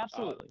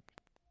 Absolutely.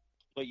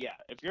 But yeah,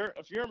 if you're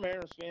a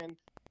Mariners fan,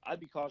 I'd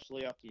be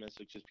cautiously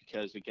optimistic, just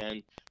because,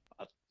 again,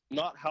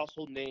 not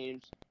household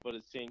names, but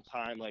at the same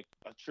time, like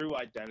a true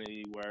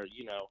identity where,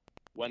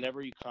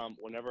 whenever you come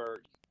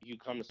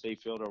to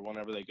State Field, or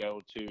whenever they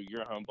go to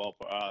your home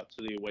to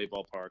the away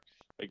ballpark,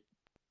 like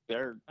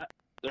they're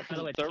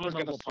going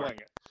to swing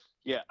it.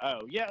 Yeah.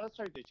 Oh, yeah, that's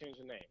right. They changed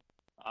the name.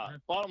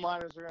 Bottom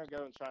line is they're going to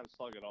go and try and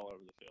slug it all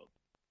over the field.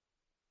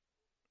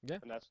 Yeah.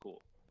 And that's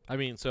cool. I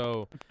mean,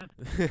 so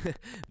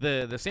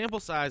the sample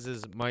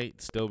sizes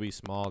might still be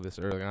small this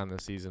early on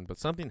this season, but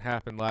something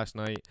happened last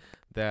night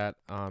that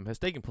has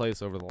taken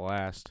place over the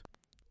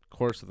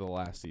course of the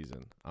last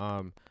season.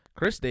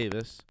 Chris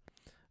Davis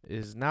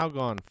is now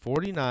gone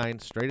 49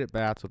 straight at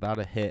bats without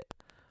a hit,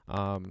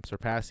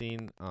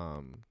 surpassing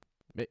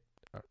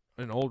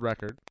an old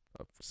record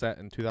set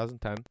in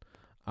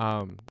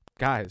 2010.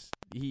 Guys,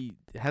 he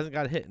hasn't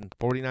got a hit in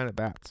 49 at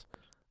bats.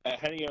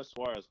 Henio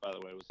Suarez, by the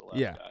way, was the last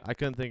guy. I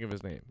couldn't think of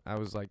his name. I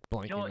was like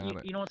blanking on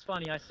it. You know what's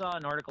funny? I saw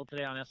an article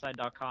today on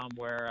SI.com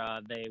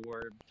where they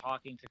were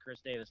talking to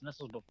Chris Davis, and this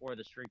was before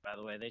the streak, by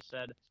the way. They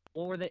said,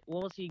 what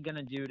was he going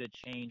to do to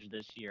change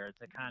this year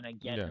to kind of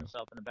get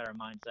himself in a better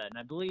mindset? And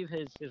I believe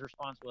his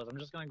response was, I'm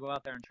just going to go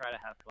out there and try to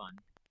have fun.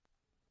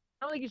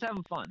 I don't think he's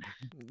having fun.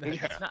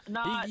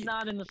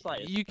 not in the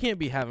slightest. You can't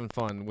be having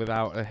fun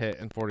without a hit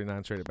and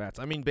 49 straight at bats.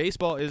 I mean,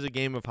 baseball is a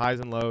game of highs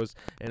and lows,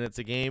 and it's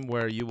a game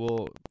where you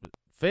will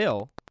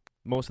fail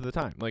most of the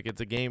time. Like, it's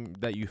a game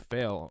that you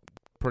fail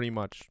pretty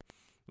much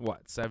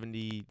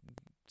 70%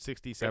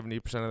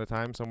 of the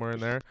time, somewhere in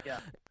there.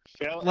 Yeah.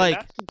 Like,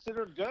 that's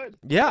considered good.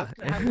 Yeah.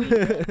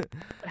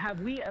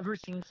 Have we ever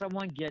seen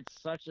someone get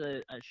such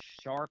a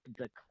sharp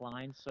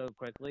decline so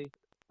quickly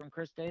from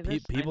Chris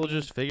Davis? People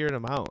just figured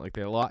him out. Like,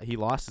 he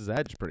lost his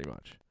edge pretty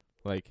much.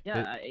 Like,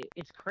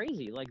 it's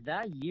crazy. Like,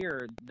 that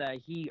year that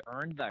he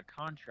earned that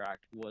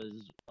contract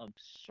was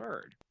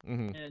absurd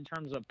in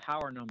terms of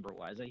power number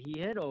wise. Like, he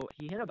hit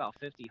about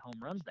 50 home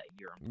runs that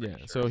year. I'm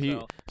pretty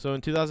sure. So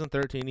in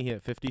 2013 he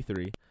hit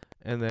 53,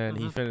 and then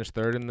he finished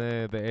third in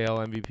the AL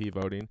MVP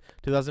voting.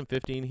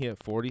 2015 he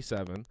hit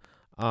 47,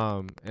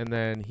 and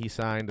then he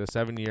signed a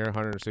 7-year,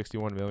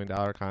 $161 million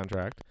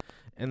contract,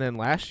 and then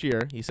last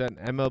year he set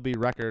an MLB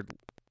record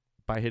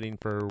by hitting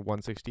for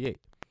 168.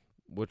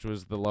 Which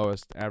was the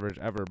lowest average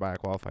ever by a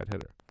qualified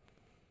hitter.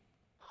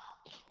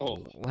 Oh,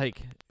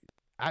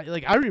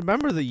 I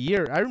remember the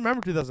year. I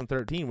remember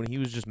 2013 when he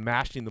was just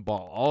mashing the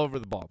ball all over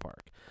the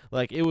ballpark.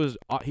 Like, he was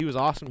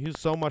awesome. He was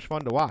so much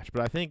fun to watch.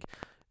 But I think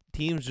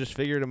teams just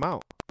figured him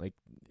out. Like,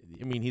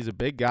 I mean, he's a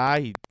big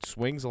guy. He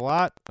swings a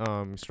lot.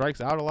 Strikes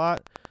out a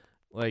lot.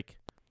 Like,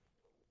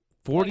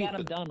 40. I got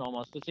him done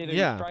almost. It's either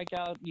you strike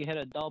out, you hit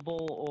a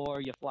double,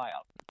 or you fly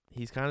out.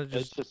 He's kind of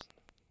just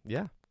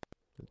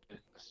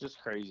It's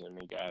just crazy to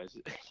me, guys.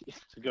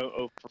 To go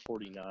 0 for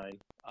 49,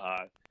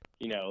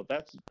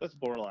 that's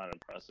borderline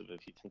impressive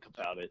if you think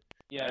about it.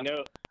 Yeah,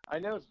 I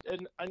know,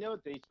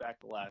 it dates back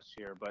to last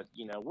year, but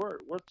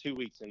we're 2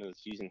 weeks into the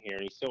season here,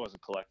 and he still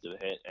hasn't collected a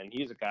hit. And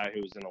he's a guy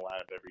who's in the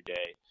lineup every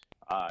day.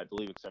 I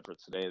believe, except for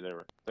today,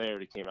 they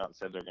already came out and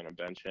said they're going to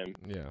bench him.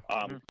 Yeah.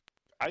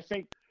 I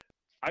think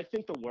I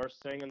think the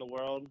worst thing in the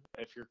world,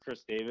 if you're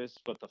Chris Davis,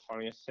 but the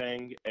funniest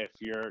thing, if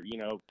you're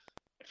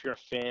a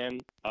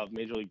fan of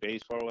Major League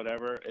Baseball or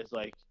whatever, is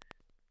like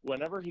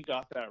whenever he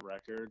got that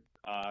record,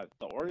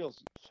 the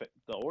Orioles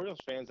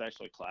fans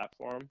actually clapped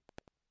for him,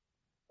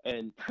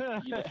 and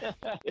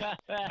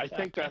I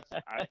think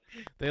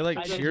they like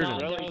I did cheered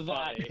not him. know really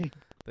that. funny.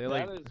 They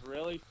like That is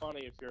really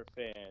funny if you're a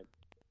fan.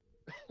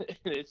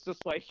 It's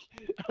just like,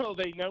 oh,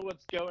 they know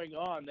what's going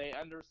on. They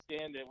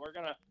understand it. We're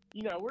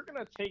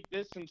gonna take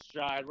this in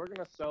stride. We're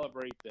gonna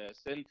celebrate this.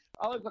 And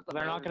I like what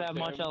They're not going to have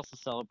much else to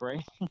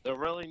celebrate. They're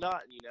really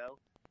not.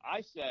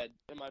 I said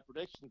in my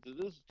predictions that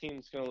this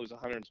team's gonna lose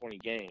 120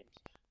 games.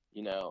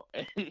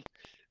 And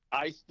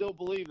I still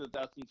believe that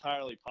that's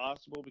entirely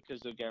possible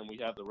because again, we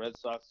have the Red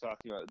Sox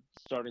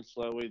starting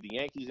slowly. The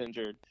Yankees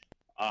injured.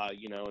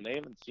 And they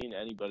haven't seen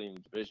anybody in the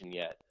division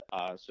yet.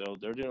 So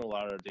they're doing a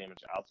lot of damage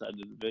outside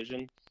the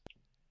division.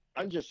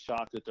 I'm just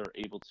shocked that they're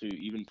able to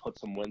even put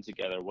some wins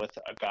together with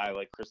a guy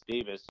like Chris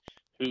Davis,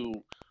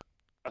 who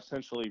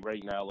essentially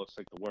right now looks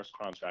like the worst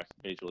contract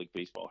in Major League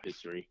Baseball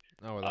history.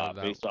 oh, without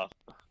a doubt.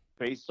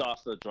 Based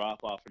off the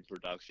drop-off in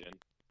production.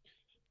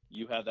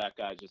 You have that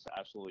guy just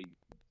absolutely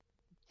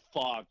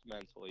fogged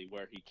mentally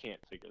where he can't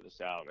figure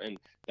this out. And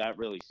that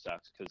really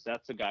sucks because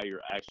that's the guy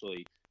you're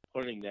actually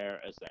putting there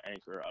as the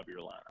anchor of your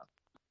lineup.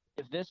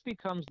 If this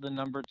becomes the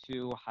number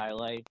 2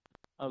 highlight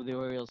of the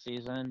Orioles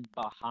season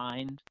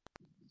behind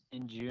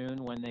in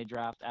June when they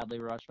draft Adley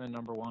Rutschman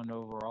number 1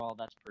 overall,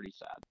 that's pretty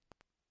sad.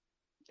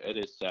 It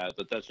is sad,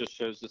 but that just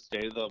shows the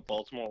state of the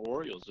Baltimore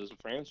Orioles as a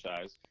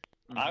franchise.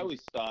 Mhm.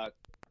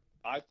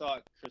 I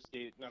thought Chris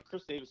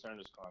Davis earned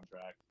his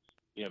contract,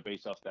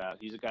 based off that.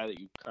 He's a guy that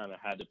you kind of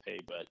had to pay,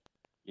 but,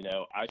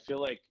 I feel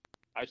like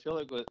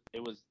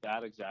it was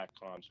that exact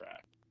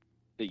contract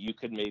that you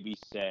could maybe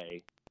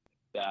say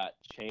that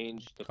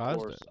changed the Caused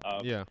course it.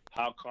 of Yeah.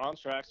 how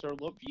contracts are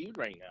viewed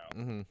right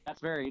now. Mm-hmm.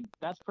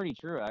 That's pretty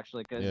true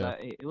actually, because Yeah.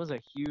 it was a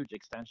huge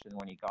extension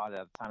when he got it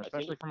at the time, I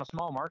especially think- from a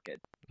small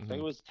market. I think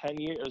it was 10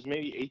 years. It was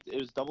maybe 8. It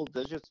was double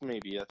digits,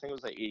 maybe. I think it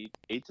was like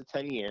 8 to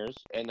 10 years,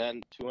 and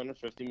then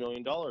 $250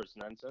 million. And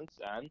then since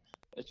then,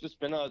 it's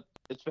been a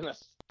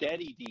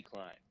steady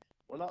decline.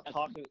 We're not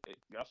talking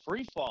a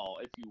free fall,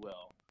 if you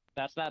will.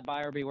 That's that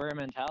buyer beware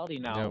mentality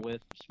now Yep.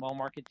 with small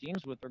market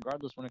teams,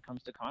 regardless when it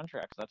comes to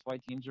contracts. That's why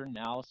teams are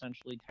now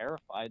essentially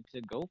terrified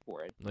to go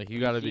for it. Like you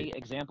got to be.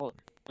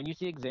 When you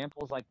see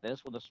examples like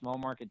this with a small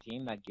market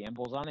team that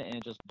gambles on it and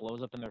it just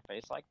blows up in their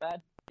face like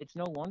that, it's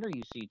no wonder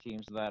you see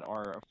teams that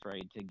are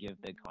afraid to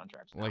give big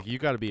contracts now. Like you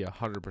got to be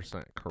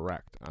 100%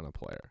 correct on a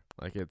player.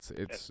 Like it's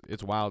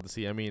wild to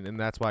see. I mean, and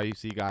that's why you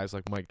see guys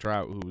like Mike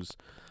Trout, who's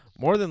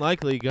more than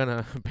likely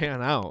gonna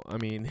pan out. I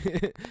mean,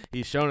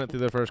 he's shown it through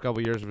the first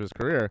couple years of his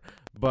career,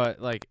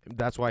 but like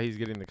that's why he's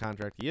getting the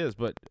contract he is.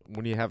 But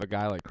when you have a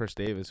guy like Chris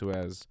Davis who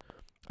has,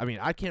 I mean,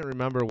 I can't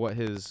remember what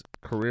his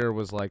career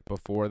was like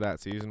before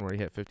that season where he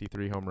hit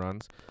 53 home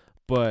runs,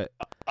 but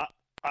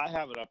I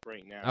have it up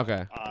right now.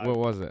 okay, what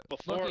was it?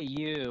 Look at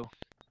you.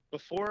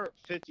 Before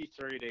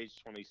 53 at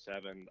age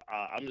 27,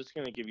 I'm just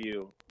going to give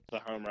you the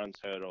home run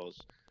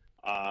totals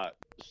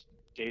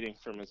dating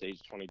from his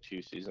age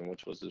 22 season,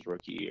 which was his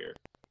rookie year.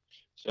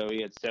 So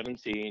he had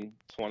 17,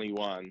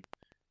 21,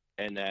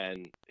 and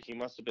then he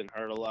must have been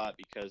hurt a lot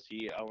because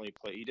he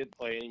didn't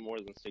play any more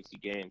than 60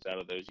 games out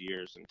of those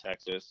years in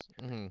Texas.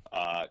 Mm-hmm.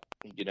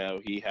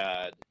 He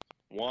had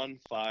 1,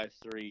 5,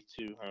 3,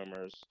 2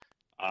 homers.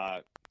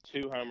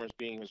 2 homers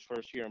being his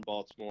first year in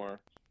Baltimore.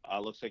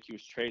 Looks like he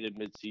was traded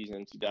midseason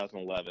in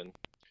 2011.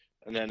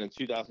 And then in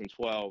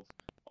 2012,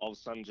 all of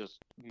a sudden just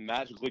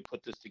magically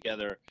put this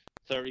together,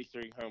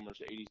 33 homers,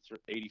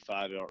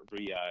 85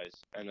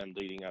 RBIs, and then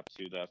leading up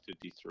to the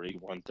 53,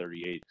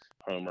 138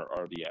 homer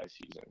RBI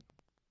season.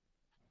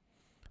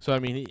 So, I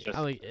mean,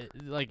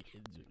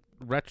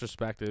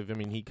 retrospective, I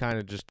mean, he kind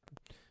of just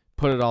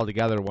put it all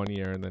together one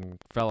year and then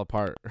fell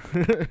apart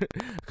a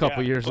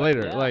couple years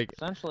later. Yeah, like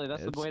essentially,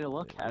 that's the way to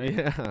look at it.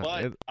 Yeah.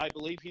 But I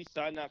believe he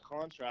signed that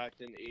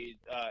contract in age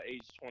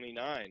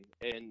 29,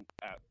 and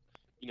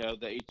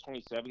the age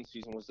 27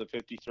 season was the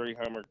 53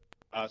 homer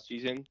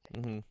season,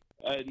 mm-hmm.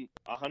 and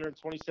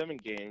 127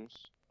 games.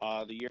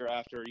 The year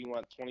after, he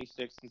went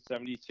 26 and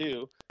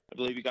 72. I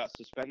believe he got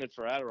suspended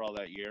for Adderall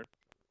that year.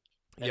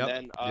 And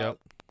then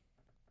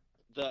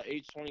the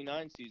age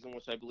 29 season,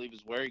 which I believe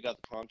is where he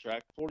got the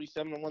contract,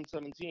 47 and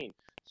 117.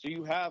 So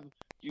you have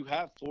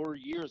 4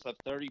 years of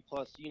 30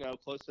 plus,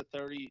 close to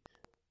 30,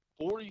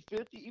 40,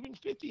 50, even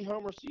 50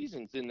 homer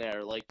seasons in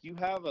there. Like you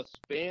have a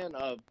span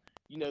of,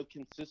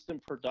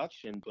 consistent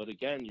production. But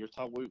again, you're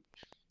talking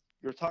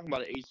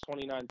about an age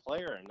 29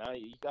 player, and now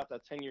you got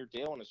that 10-year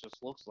deal, and it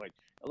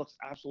looks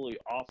absolutely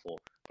awful.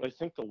 But I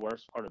think the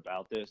worst part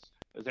about this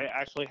is they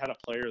actually had a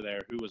player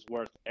there who was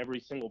worth every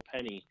single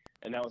penny,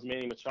 and that was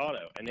Manny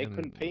Machado, and they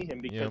couldn't pay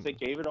him because they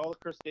gave it all to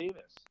Chris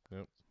Davis.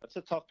 Yep. That's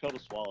a tough pill to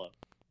swallow.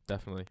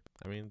 Definitely.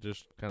 I mean,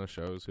 just kind of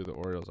shows who the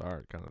Orioles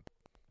are. Kind of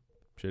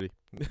shitty.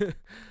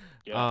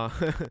 Yeah.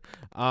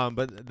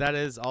 But that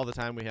is all the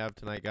time we have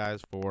tonight,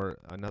 guys, for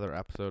another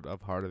episode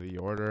of Heart of the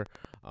Order.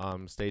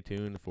 Stay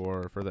tuned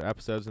for further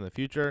episodes in the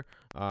future.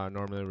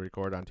 Normally we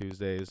record on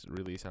Tuesdays,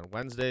 release on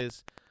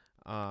Wednesdays.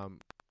 A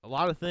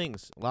lot of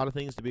things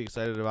to be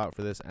excited about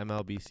for this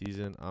MLB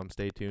season.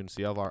 Stay tuned.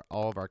 See all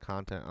of our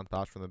content on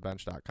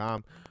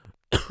thoughtsfromthebench.com.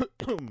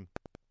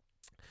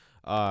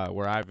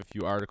 Where I have a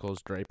few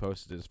articles. Dre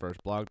posted his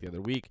first blog the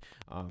other week.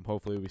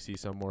 Hopefully we see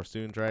some more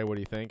soon. Dre, what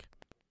do you think?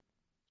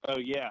 Oh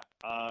yeah,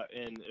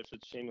 and if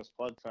it's shameless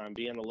plug time,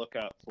 be on the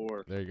lookout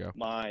for There you go.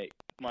 my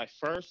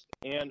first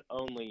and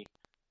only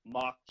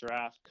mock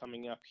draft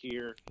coming up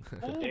here.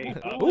 The day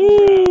of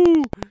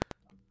the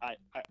draft.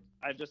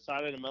 I've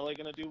decided I'm only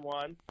going to do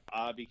one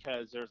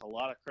because there's a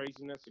lot of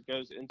craziness that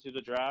goes into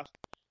the draft.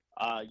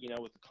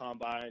 With the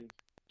combine,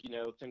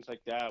 things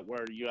like that,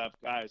 where you have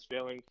guys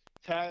failing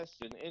tests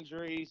and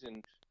injuries,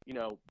 and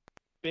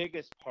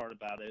biggest part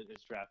about it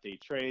is draft day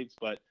trades.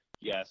 But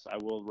yes, I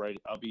will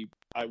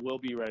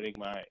be writing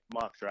my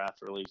mock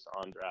draft release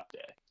on draft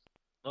day.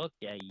 Look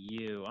at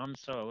you! I'm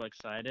so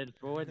excited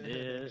for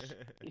this.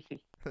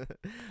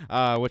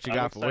 I'm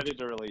excited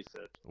to release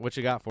it. What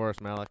you got for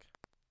us, Malik?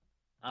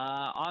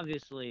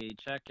 Obviously,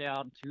 check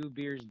out Two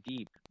Beers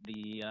Deep,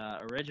 the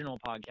original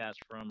podcast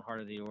from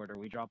Heart of the Order.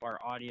 We drop our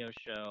audio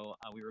show.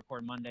 We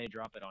record Monday,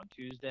 drop it on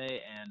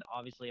Tuesday, and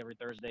obviously every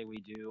Thursday we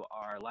do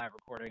our live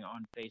recording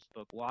on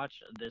Facebook Watch.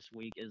 This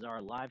week is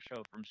our live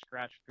show from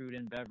Scratch Food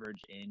and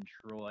Beverage in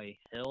Troy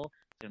Hill.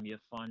 It's going to be a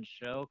fun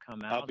show.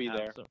 Come out. I'll be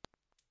there.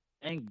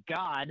 Thank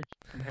God,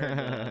 compared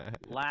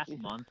to last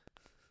month.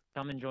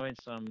 Come enjoy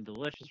some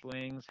delicious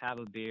wings, have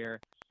a beer,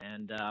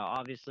 and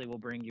obviously we'll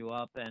bring you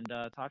up and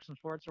talk some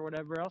sports or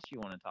whatever else you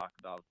want to talk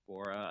about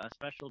for a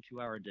special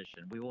 2-hour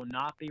edition. We will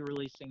not be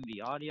releasing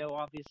the audio,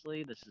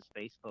 obviously. This is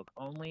Facebook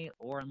only,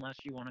 or unless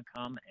you want to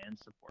come and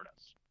support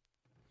us.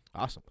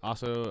 Awesome.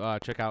 Also,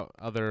 check out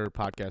other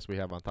podcasts we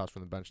have on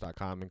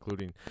thoughtsfromthebench.com,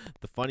 including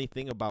The Funny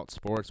Thing About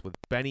Sports with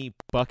Benny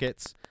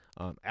Buckets.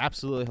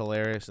 Absolutely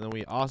hilarious. And then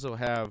we also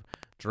have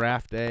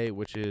Draft Day,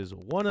 which is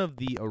one of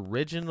the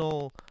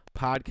original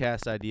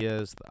podcast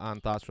ideas on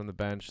Thoughts from the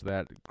Bench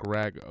that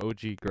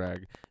OG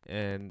Greg,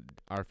 and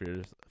our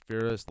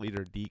fearless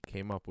leader Deke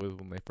came up with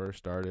when they first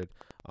started.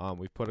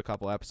 We've put a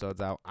couple episodes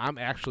out. I'm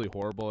actually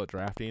horrible at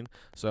drafting,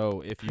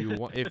 so if you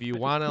want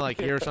to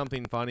hear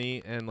something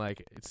funny and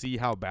see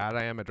how bad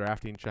I am at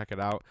drafting, check it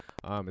out.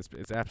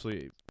 It's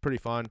absolutely pretty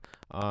fun.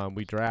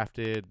 We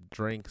drafted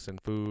drinks and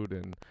food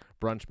and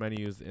brunch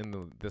menus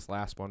in this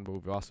last one, but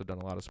we've also done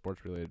a lot of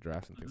sports related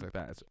drafts and things like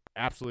that. It's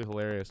absolutely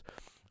hilarious.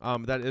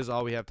 That is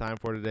all we have time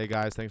for today,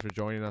 guys. Thanks for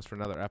joining us for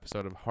another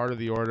episode of Heart of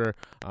the Order.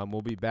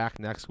 We'll be back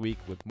next week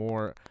with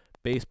more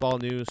baseball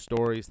news,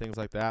 stories, things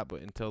like that.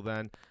 But until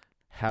then,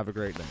 have a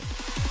great night.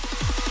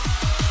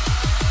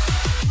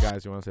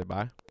 Guys, you want to say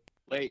bye?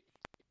 Wait.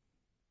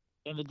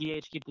 And the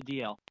DH, keep the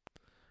DL.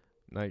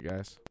 Night,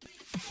 guys.